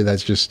story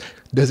that's just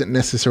doesn't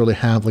necessarily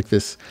have like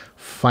this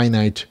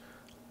finite,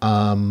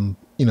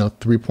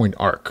 3-point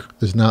arc.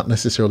 There's not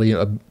necessarily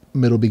a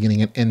middle,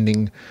 beginning, and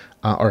ending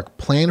arc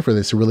plan for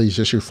this. It really is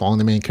just you're following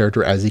the main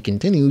character as he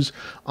continues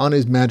on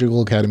his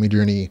Magical Academy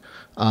journey,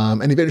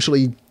 and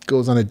eventually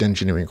goes on a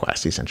Dungeoneering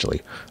quest,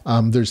 essentially.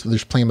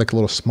 There's playing like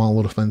small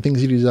little fun things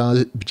he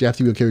does, but you have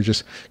to be okay with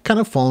just kind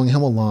of following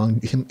him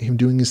along, him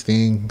doing his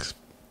things,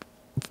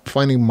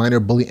 finding minor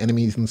bully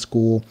enemies in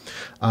school,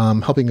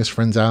 helping his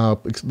friends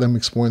out, them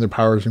exploring their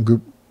powers and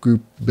group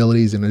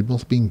abilities, and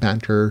both being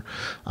banter.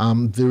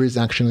 There is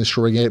action in the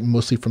story,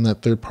 mostly from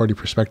that third party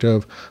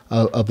perspective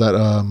of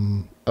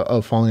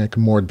following like a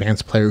more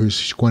advanced player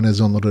who's going on his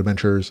own little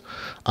adventures.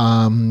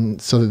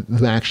 So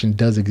the action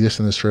does exist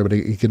in the story, but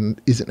it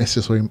isn't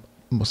necessarily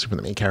mostly from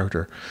the main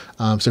character.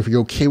 So if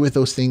you're okay with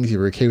those things,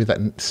 you're okay with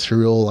that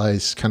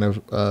serialized kind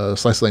of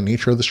slice of life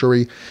nature of the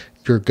story,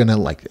 you're gonna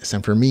like this.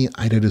 And for me,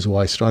 I did as well.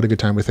 I still had a good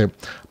time with it,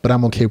 but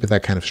I'm okay with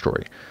that kind of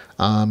story.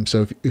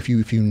 So if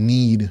you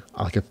need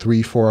like a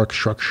 3-4 arc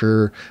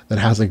structure that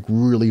has like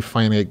really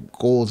finite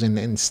goals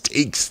and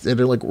stakes that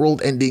are like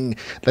world ending,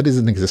 that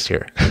doesn't exist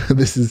here.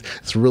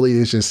 It's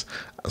really just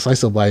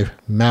slice of life,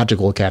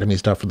 Magical Academy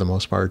stuff for the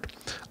most part,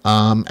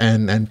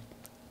 and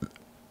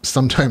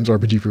sometimes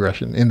RPG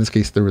progression. In this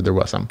case, there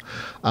was some.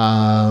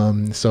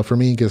 So for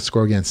me, get a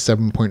score again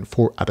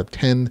 7.4 out of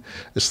 10,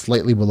 is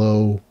slightly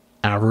below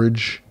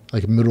average,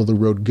 like middle of the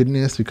road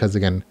goodness, because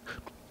again,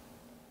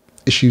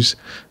 issues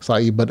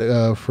slightly, but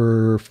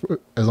for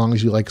as long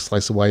as you like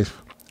slice of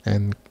life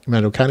and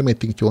Magical Academy, I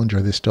think you'll enjoy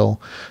this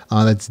still.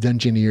 That's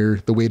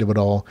Dungeoneer, The Weight of It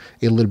All,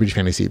 a LitRPG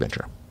fantasy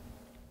adventure.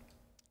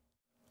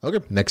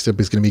 Okay, next up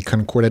is going to be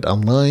Concordat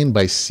Online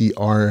by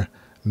C.R.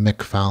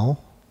 McPhail.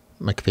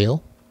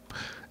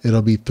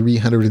 It'll be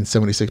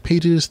 376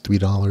 pages,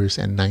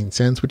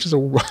 $3.09, which is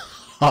a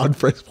odd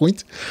price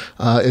point.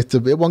 It's a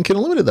bit one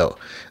Kindle Unlimited though.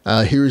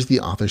 Here's the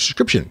author's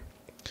description.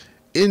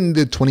 In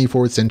the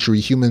 24th century,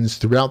 humans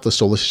throughout the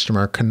solar system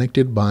are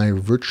connected by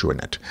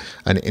Virtuanet,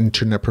 an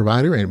internet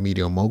provider and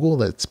media mogul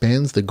that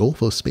spans the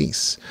gulf of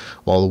space.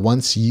 While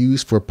once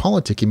used for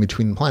politicking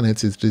between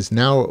planets, it is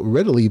now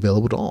readily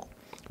available to all.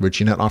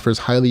 VirtueNet offers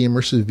highly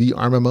immersive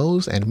VR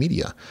MMOs and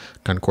media.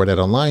 Concordat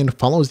Online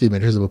follows the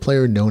adventures of a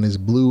player known as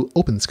Blue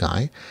Open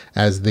Sky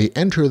as they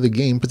enter the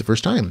game for the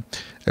first time.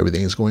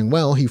 Everything is going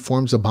well, he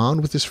forms a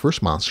bond with his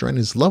first monster and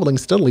is leveling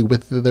steadily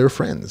with their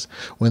friends.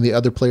 When the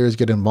other players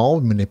get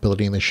involved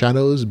manipulating the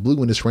shadows, Blue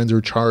and his friends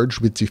are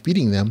charged with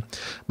defeating them,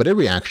 but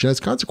every action has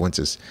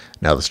consequences.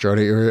 Now the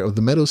starter area of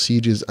the Meadow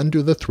Siege is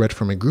under the threat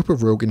from a group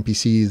of rogue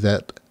NPCs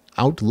that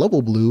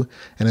out-level Blue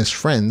and his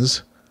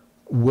friends.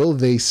 Will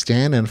they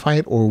stand and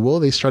fight, or will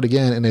they start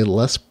again in a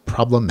less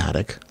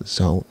problematic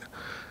zone?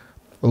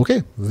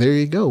 Okay, there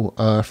you go.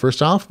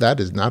 First off,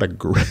 that is not a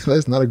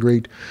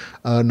great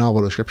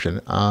novel description.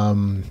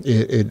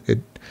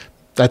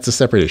 That's a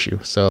separate issue.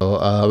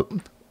 So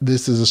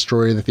this is a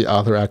story that the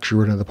author actually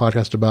wrote in the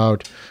podcast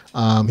about.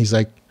 He's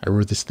like, I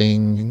wrote this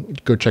thing.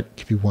 Go check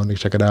if you want to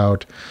check it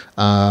out.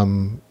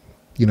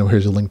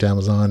 Here's a link to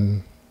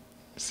Amazon.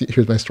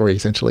 Here's my story,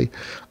 essentially.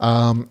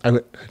 I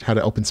had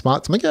an open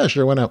spot. So I'm like, yeah,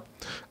 sure, why not?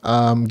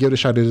 Give it a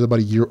shot. It is about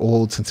a year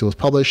old since it was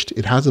published.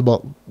 It has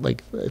about, I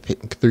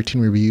think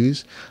 13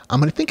 reviews.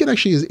 I think it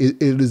actually is,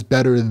 it is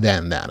better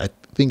than that. I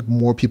think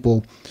more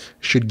people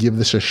should give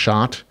this a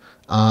shot.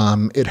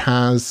 It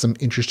has some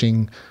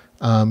interesting,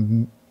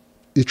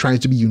 it tries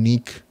to be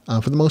unique.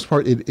 For the most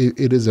part, it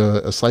is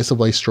a slice of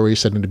life story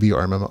set into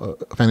VR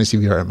MMO, a fantasy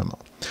VR MMO.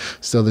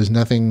 So there's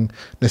nothing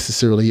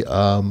necessarily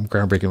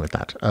groundbreaking with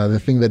that. The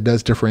thing that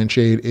does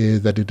differentiate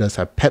is that it does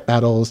have pet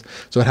battles.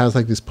 So it has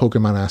like this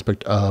Pokemon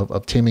aspect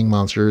of taming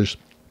monsters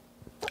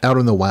out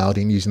in the wild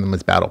and using them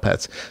as battle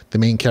pets. The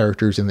main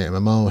characters in the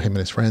MMO, him and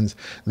his friends,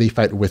 they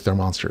fight with their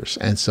monsters.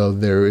 And so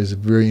there is a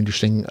very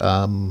interesting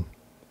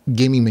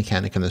gaming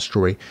mechanic in the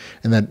story,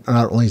 and that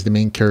not only is the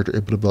main character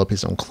able to develop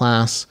his own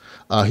class,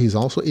 he's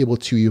also able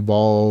to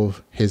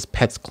evolve his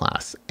pet's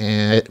class,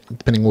 and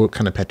depending on what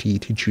kind of pet he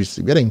chooses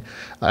to be getting,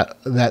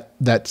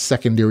 that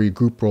secondary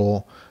group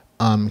role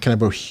can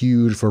have a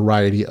huge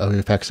variety of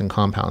effects and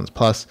compounds.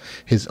 Plus,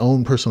 his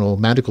own personal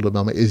magical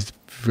development is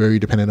very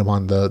dependent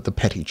upon the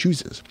pet he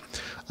chooses,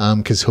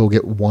 because he'll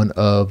get one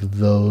of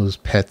those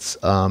pets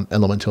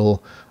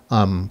elemental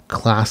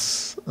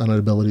class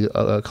ability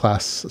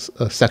class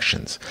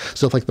sections.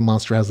 So if like the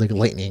monster has like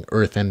lightning,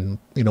 earth, and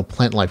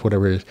plant life,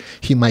 whatever it is,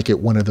 he might get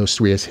one of those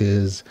three as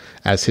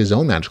his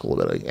own magical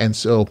ability. And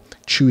so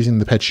choosing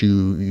the pet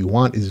you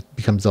want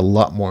becomes a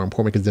lot more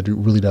important, because it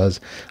really does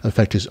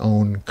affect his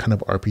own kind of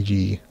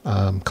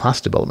RPG class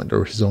development,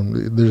 or his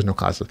own, there's no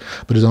classes,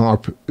 but his own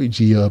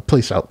RPG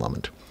playstyle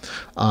element.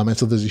 And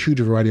so there's a huge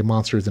variety of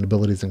monsters and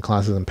abilities and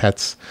classes and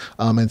pets.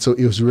 And so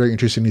it was very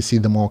interesting to see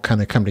them all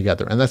kind of come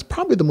together. And that's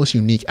probably the most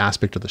unique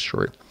aspect of the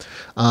story.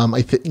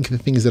 I think the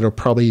things that are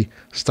probably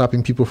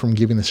stopping people from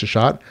giving this a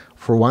shot,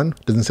 for one,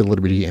 it doesn't say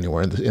LitRPG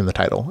anywhere in the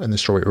title, in the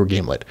story, or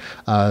game lit.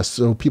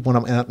 So people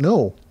might not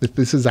know that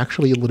this is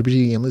actually a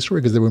LitRPG game lit story,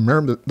 because they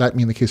remember that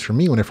being the case for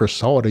me when I first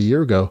saw it a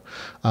year ago.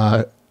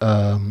 It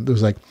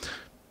was like,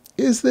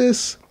 is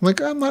this,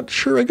 I'm not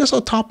sure. I guess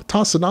I'll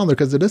toss it on there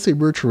because it is a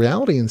virtual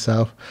reality and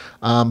stuff.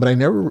 But I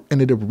never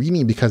ended up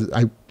reading, because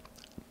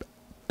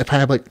if I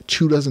have like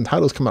 24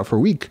 titles come out for a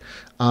week,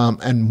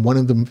 and one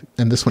of them,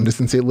 and this one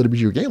doesn't say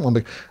LitRPG or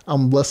game,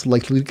 I'm less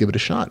likely to give it a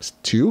shot.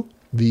 Two,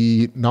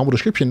 the novel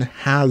description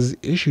has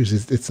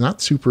issues. It's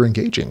not super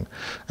engaging.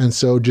 And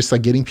so just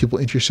like getting people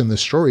interested in the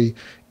story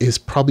is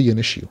probably an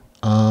issue.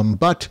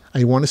 But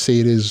I want to say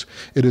it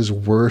is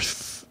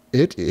worth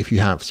it if you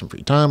have some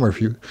free time, or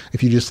if you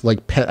just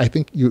like pet. I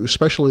think you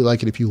especially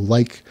like it if you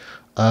like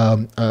a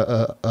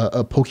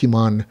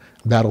Pokemon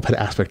battle pet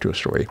aspect to a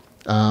story.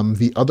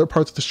 The other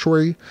parts of the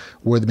story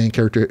where the main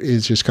character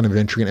is just kind of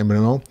venturing in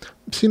MMO,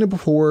 I've seen it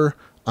before.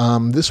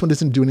 This one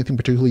doesn't do anything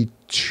particularly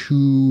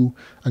too,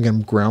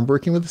 again,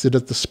 groundbreaking with this. It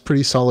does this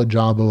pretty solid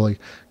job of like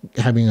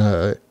having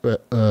at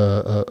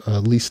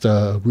least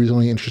a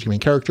reasonably interesting main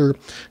character.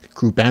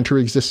 Group banter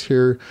exists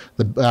here.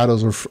 The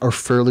battles are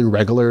fairly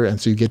regular,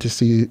 and so you get to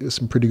see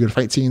some pretty good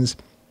fight scenes.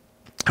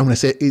 I want to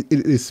say it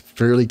is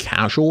fairly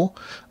casual.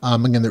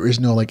 Again, there is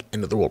no like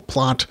end of the world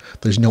plot.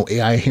 There's no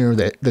AI here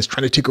that's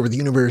trying to take over the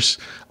universe.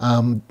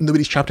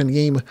 Nobody's trapped in the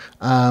game.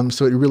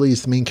 So it really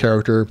is the main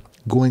character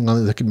going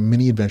on like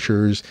mini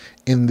adventures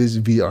in this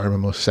VR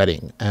MMO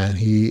setting,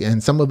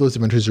 and some of those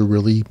adventures are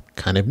really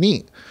kind of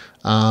neat.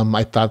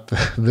 I thought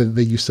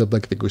the use of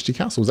like the ghosty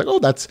castle was like, oh,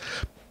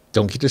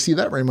 don't get to see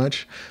that very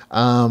much.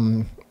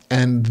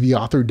 And the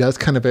author does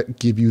kind of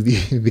give you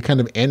the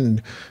kind of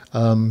end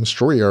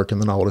story arc in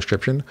the novel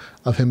description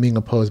of him being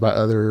opposed by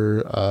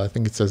other, I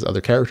think it says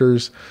other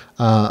characters,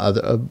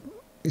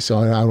 so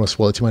I don't want to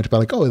spoil it too much, but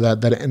like, oh,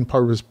 that end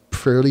part was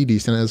fairly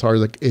decent as far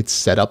as like its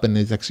setup and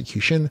its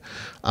execution.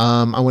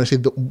 I want to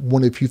say that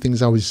one of the few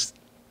things I was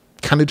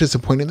kind of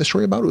disappointed in the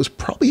story about it was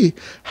probably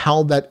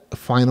how that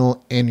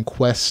final end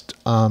quest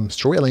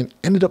storyline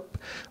ended up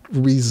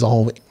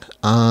resolving.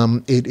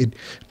 It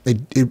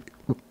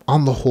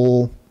on the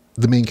whole,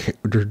 the main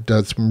character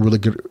does some really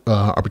good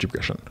RPG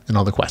progression in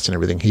all the quests and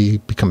everything. He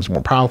becomes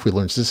more powerful. He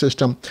learns the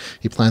system.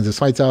 He plans his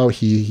fights out.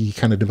 He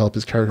kind of develops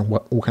his character and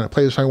what kind of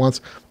players he wants.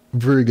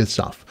 very good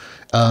stuff.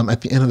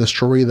 At the end of the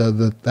story,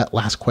 that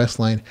last quest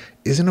line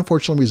isn't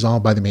unfortunately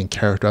resolved by the main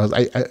character.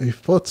 I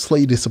felt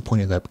slightly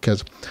disappointed in that,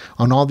 because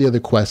on all the other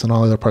quests and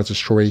all the other parts of the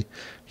story,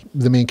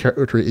 the main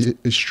character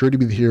is sure to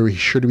be the hero. He's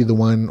sure to be the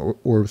one,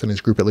 or within his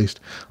group at least,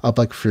 of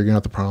like figuring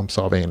out the problem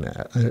solving.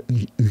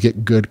 You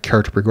get good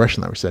character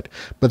progression, that was said.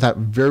 But that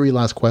very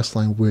last quest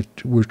line, which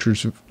was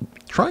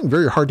trying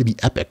very hard to be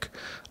epic,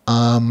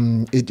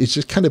 it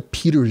just kind of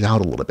peters out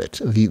a little bit.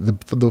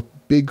 The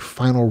big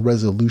final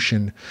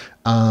resolution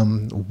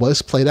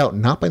was played out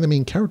not by the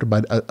main character,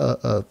 but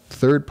a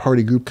third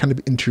party group kind of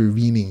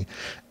intervening.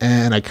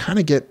 And I kind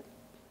of get,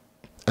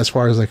 as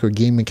far as like a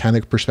game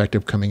mechanic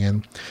perspective coming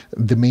in,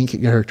 the main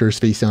character is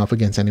facing off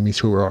against enemies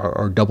who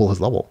are double his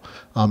level.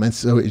 And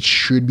so it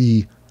should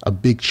be a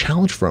big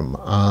challenge for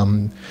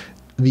him.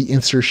 The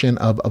insertion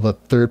of a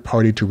third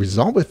party to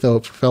resolve it, though,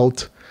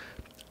 felt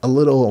a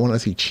little, I want to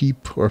say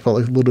cheap, or felt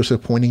like a little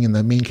disappointing, and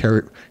the main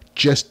character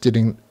just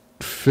didn't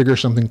figure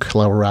something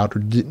clever out, or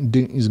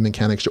didn't use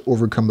mechanics to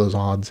overcome those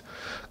odds,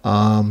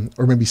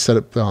 or maybe set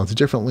up the odds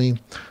differently.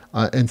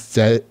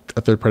 Instead,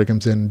 a third party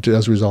comes in,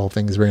 does resolve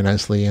things very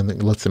nicely,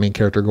 and lets the main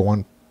character go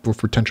on for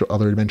potential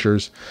other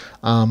adventures.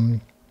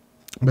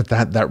 But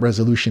that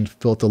resolution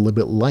felt a little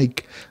bit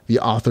like the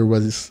author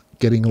was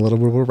getting a little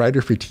bit of a writer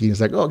fatigue.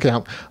 It's like,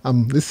 okay,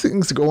 this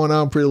thing's going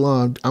on pretty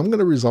long. I'm going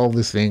to resolve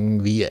this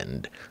thing, the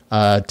end,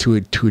 to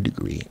a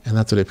degree. And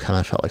that's what it kind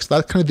of felt like. So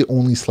that's kind of the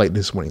only slight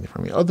disappointing thing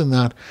for me. Other than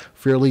that,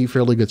 fairly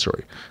good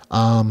story.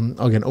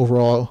 Again,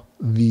 overall,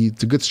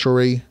 it's a good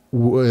story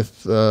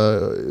with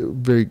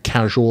very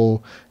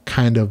casual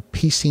kind of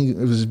pacing. It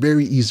was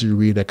very easy to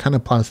read. I kind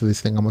of plowed through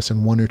this thing almost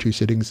in 1 or 2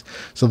 sittings.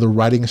 So the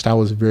writing style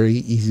was very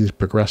easy to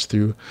progress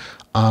through.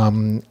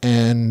 And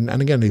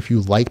again, if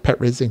you like pet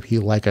raising, if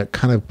you like a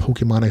kind of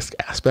Pokemon-esque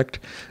aspect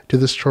to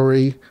the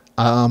story,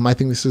 I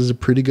think this is a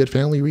pretty good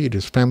family read.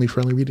 It's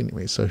family-friendly read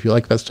anyway. So if you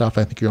like that stuff,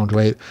 I think you'll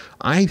enjoy it.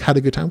 I had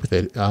a good time with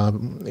it.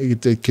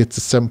 It gets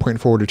a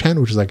 7.4 to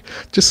 10, which is like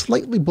just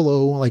slightly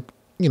below, like,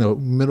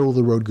 middle of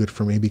the road good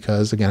for me,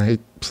 because again, I had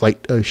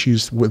slight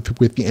issues with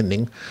the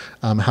ending,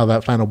 how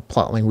that final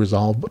plotline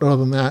resolved. But other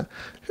than that,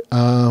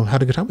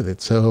 had a good time with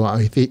it. So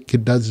I think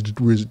it does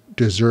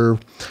deserve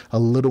a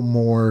little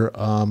more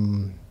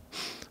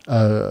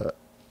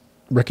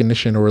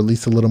recognition, or at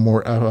least a little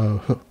more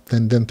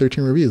than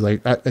 13 reviews.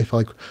 Like I feel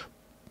like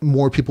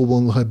more people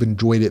will have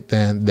enjoyed it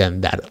than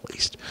that, at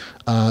least.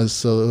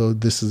 So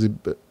this is a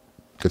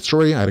good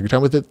story. I had a good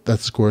time with it. That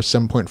score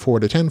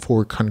 7.4 to 10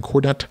 for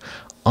Concordat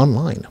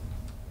Online.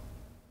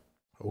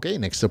 Okay,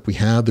 next up we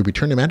have The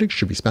Return to Magic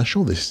Should Be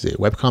Special. This is a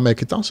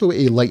webcomic. It's also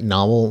a light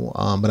novel,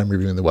 but I'm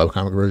reviewing the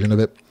webcomic version of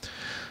it.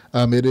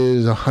 It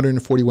is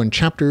 141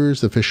 chapters.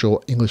 The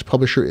official English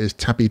publisher is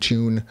Tappy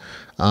Tune.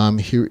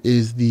 Here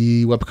is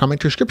the webcomic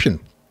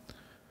description.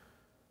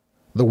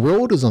 The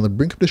world is on the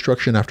brink of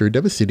destruction after a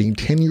devastating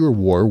 10-year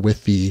war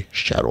with the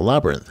Shadow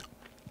Labyrinth.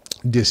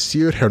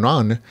 Desir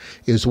Hernan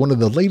is one of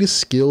the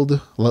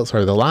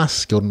last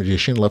skilled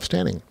magician left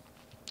standing.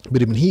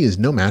 But even he is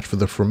no match for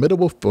the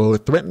formidable foe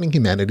threatening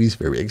humanity's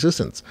very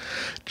existence.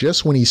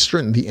 Just when he's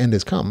certain the end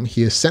has come,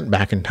 he is sent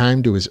back in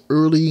time to his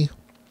early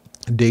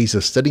days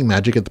of studying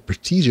magic at the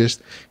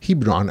prestigious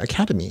Hebron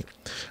Academy.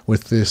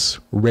 With this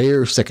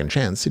rare second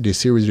chance,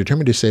 Desir is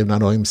determined to save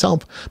not only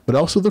himself, but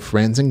also the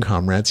friends and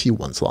comrades he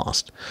once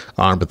lost.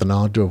 Armed with the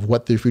knowledge of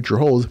what their future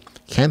holds,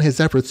 can his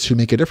efforts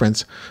make a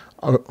difference,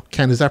 or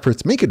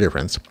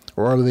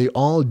are they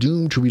all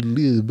doomed to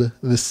relive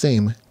the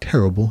same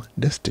terrible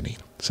destiny?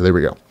 So there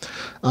we go.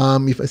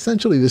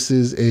 Essentially, this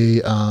is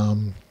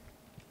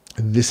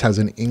this has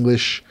an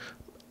English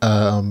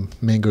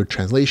mango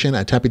translation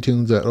at Tappy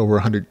Tunes at over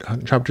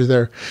 100 chapters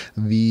there.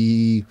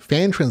 The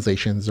fan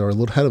translations are a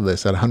little ahead of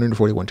this at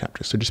 141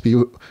 chapters. So just be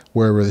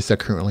wherever this is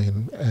currently,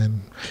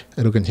 and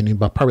it'll continue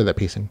about probably that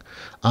pacing.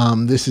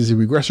 This is a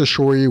regressor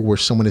story where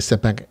someone is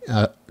set back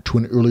to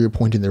an earlier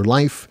point in their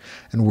life,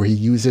 and where he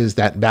uses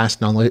that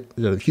vast knowledge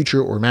of the future,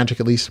 or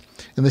magic at least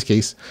in this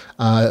case,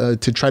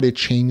 to try to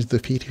change the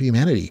fate of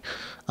humanity.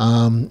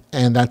 And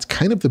that's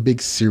kind of the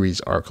big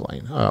series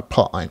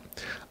plot line.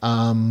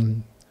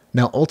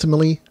 Now,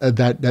 ultimately,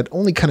 that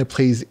only kind of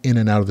plays in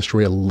and out of the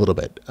story a little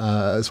bit,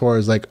 as far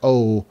as like,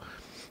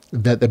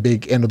 that the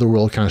big end of the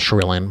world kind of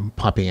storyline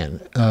popping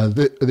in.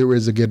 There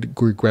is a good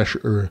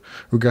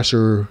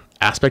regressor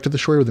aspect of the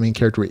story, where the main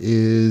character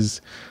is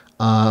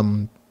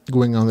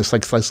going on this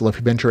like slice of life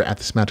adventure at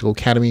this magical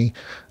academy,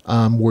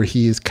 where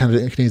he is kind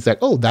of, he's like,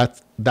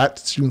 that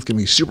student's gonna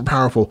be super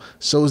powerful.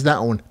 So is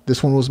that one.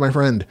 This one was my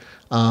friend,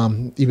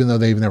 even though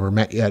they've never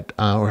met yet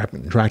or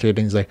haven't interacted. And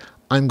he's like,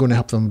 I'm going to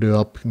help them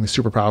develop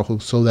super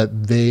powerful so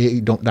that they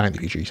don't die in the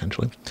future,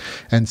 essentially.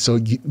 And so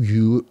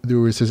there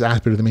was this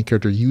aspect of the main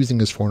character using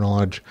his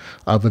foreknowledge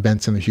of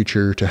events in the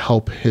future to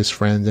help his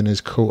friends and his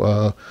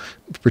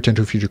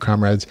potential future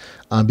comrades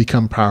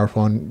become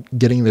powerful, and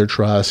getting their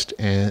trust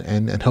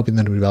and helping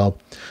them to develop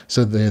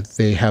so that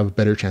they have a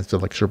better chance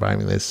of like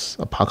surviving this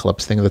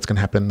apocalypse thing that's going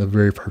to happen in the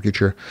very far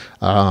future.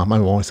 I've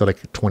always said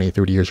like 20,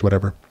 30 years,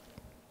 whatever.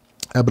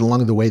 But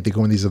along the way, they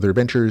go on these other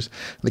adventures.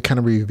 They kind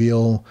of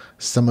reveal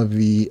some of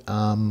the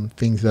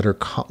things that are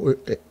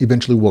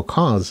eventually will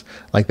cause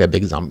like that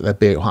big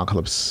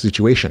apocalypse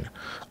situation.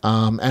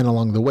 And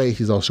along the way,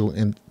 he's also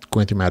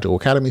going through Magical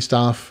Academy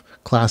stuff,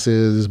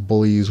 classes,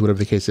 bullies, whatever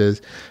the case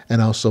is.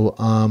 And also,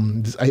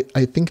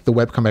 I think the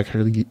webcomic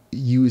actually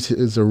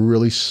uses a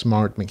really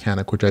smart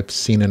mechanic, which I've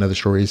seen in other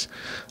stories,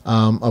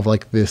 of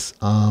like this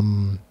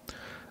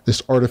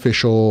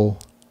artificial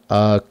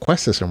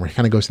quest system where he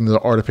kind of goes into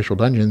the artificial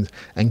dungeons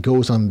and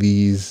goes on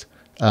these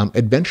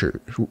adventures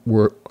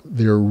where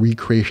they're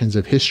recreations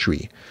of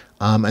history.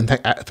 And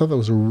I thought that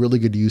was a really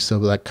good use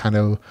of that kind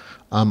of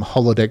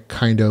holodeck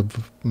kind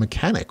of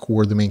mechanic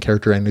where the main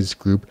character and his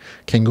group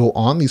can go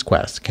on these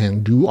quests,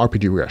 can do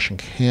RPG regression,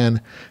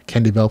 can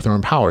develop their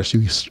own powers.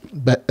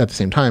 But at the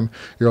same time,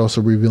 you're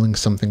also revealing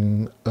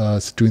something,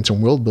 doing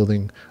some world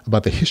building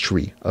about the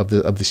history of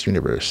this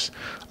universe.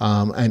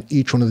 And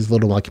each one of these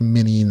little like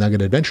mini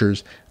nugget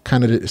adventures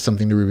kind of is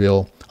something to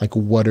reveal, like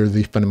what are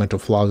the fundamental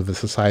flaws of the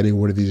society,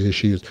 what are these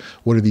issues,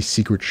 what are these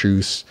secret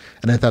truths.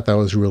 And I thought that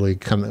was really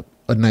kind of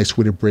a nice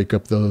way to break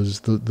up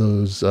those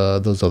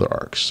other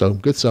arcs. So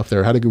good stuff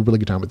there. Had a really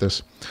good time with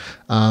this.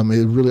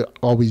 It really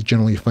always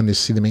generally fun to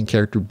see the main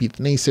character beat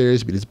the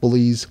naysayers, beat his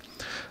bullies,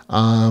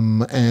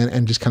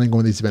 and just kind of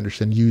going these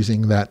adventures and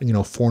using that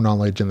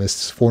foreknowledge and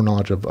this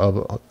foreknowledge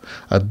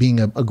of being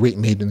a great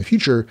mage in the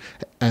future,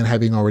 and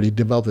having already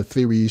developed the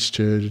theories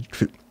to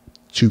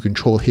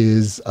control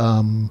his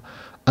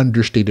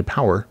understated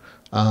power.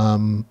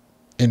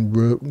 In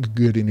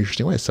good and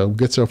interesting ways. So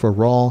good stuff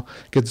overall.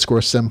 Get the score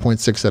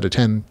 7.6 out of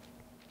 10.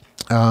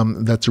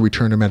 That's a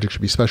return to Magic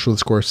Should Be Special. The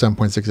score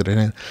 7.6 out of 10.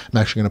 I'm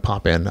actually going to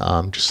pop in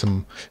just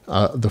some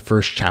the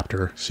first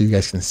chapter so you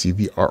guys can see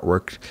the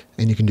artwork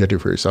and you can judge it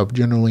for yourself.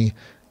 Generally,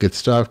 good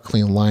stuff,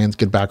 clean lines,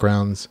 good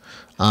backgrounds,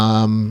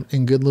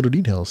 and good little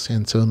details.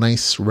 And so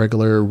nice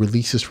regular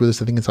releases for this.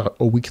 I think it's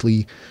a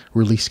weekly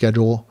release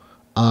schedule.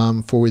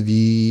 For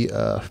the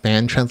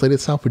fan translated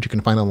stuff, which you can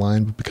find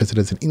online, because it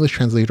is an English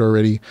translator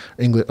already,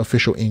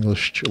 official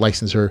English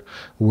licensor,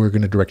 we're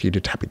going to direct you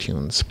to Tappy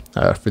Tunes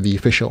for the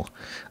official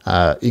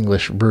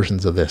English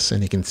versions of this,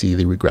 and you can see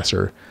the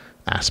regressor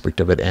aspect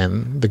of it,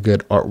 and the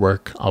good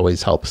artwork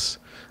always helps,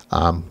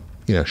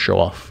 show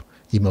off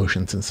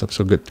emotions and stuff.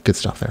 So good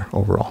stuff there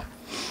overall.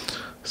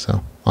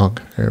 So,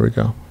 here we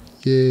go.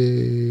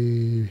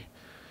 Yay!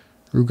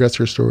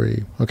 Regressor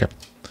story. Okay,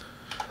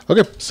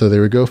 so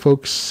there we go,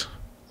 folks.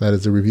 That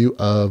is a review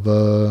of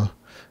the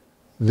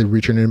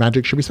Return to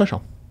Magic Should Be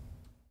Special.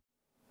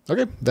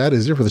 Okay, that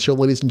is it for the show,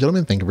 ladies and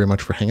gentlemen. Thank you very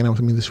much for hanging out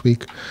with me this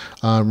week.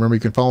 Remember,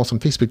 you can follow us on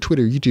Facebook,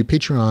 Twitter, YouTube,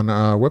 Patreon,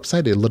 our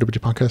website at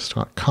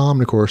LitRPGpodcast.com.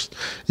 And of course,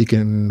 you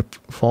can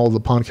follow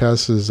the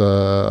podcast as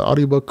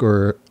audiobook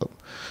or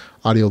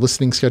audio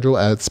listening schedule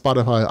at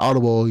Spotify,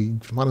 Audible. You can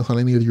find us on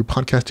any of your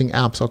podcasting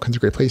apps, all kinds of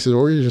great places,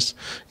 or you just,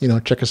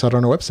 check us out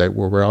on our website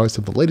where we always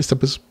have the latest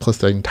episodes plus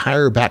the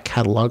entire back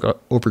catalog,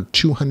 over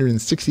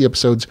 260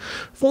 episodes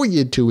for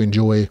you to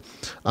enjoy.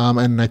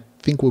 And I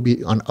think we'll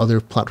be on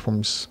other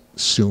platforms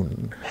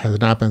soon. It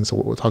hasn't happened, so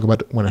we'll talk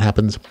about it when it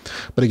happens.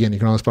 But again, you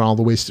can always find all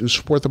the ways to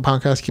support the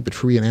podcast, keep it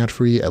free and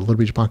ad-free at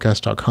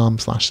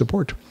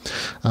LitRPGpodcast.com/support.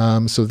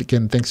 So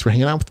again, thanks for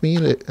hanging out with me,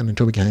 and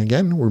until we can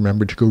again,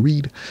 remember to go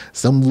read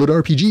some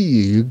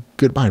LitRPG.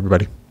 Goodbye,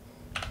 everybody.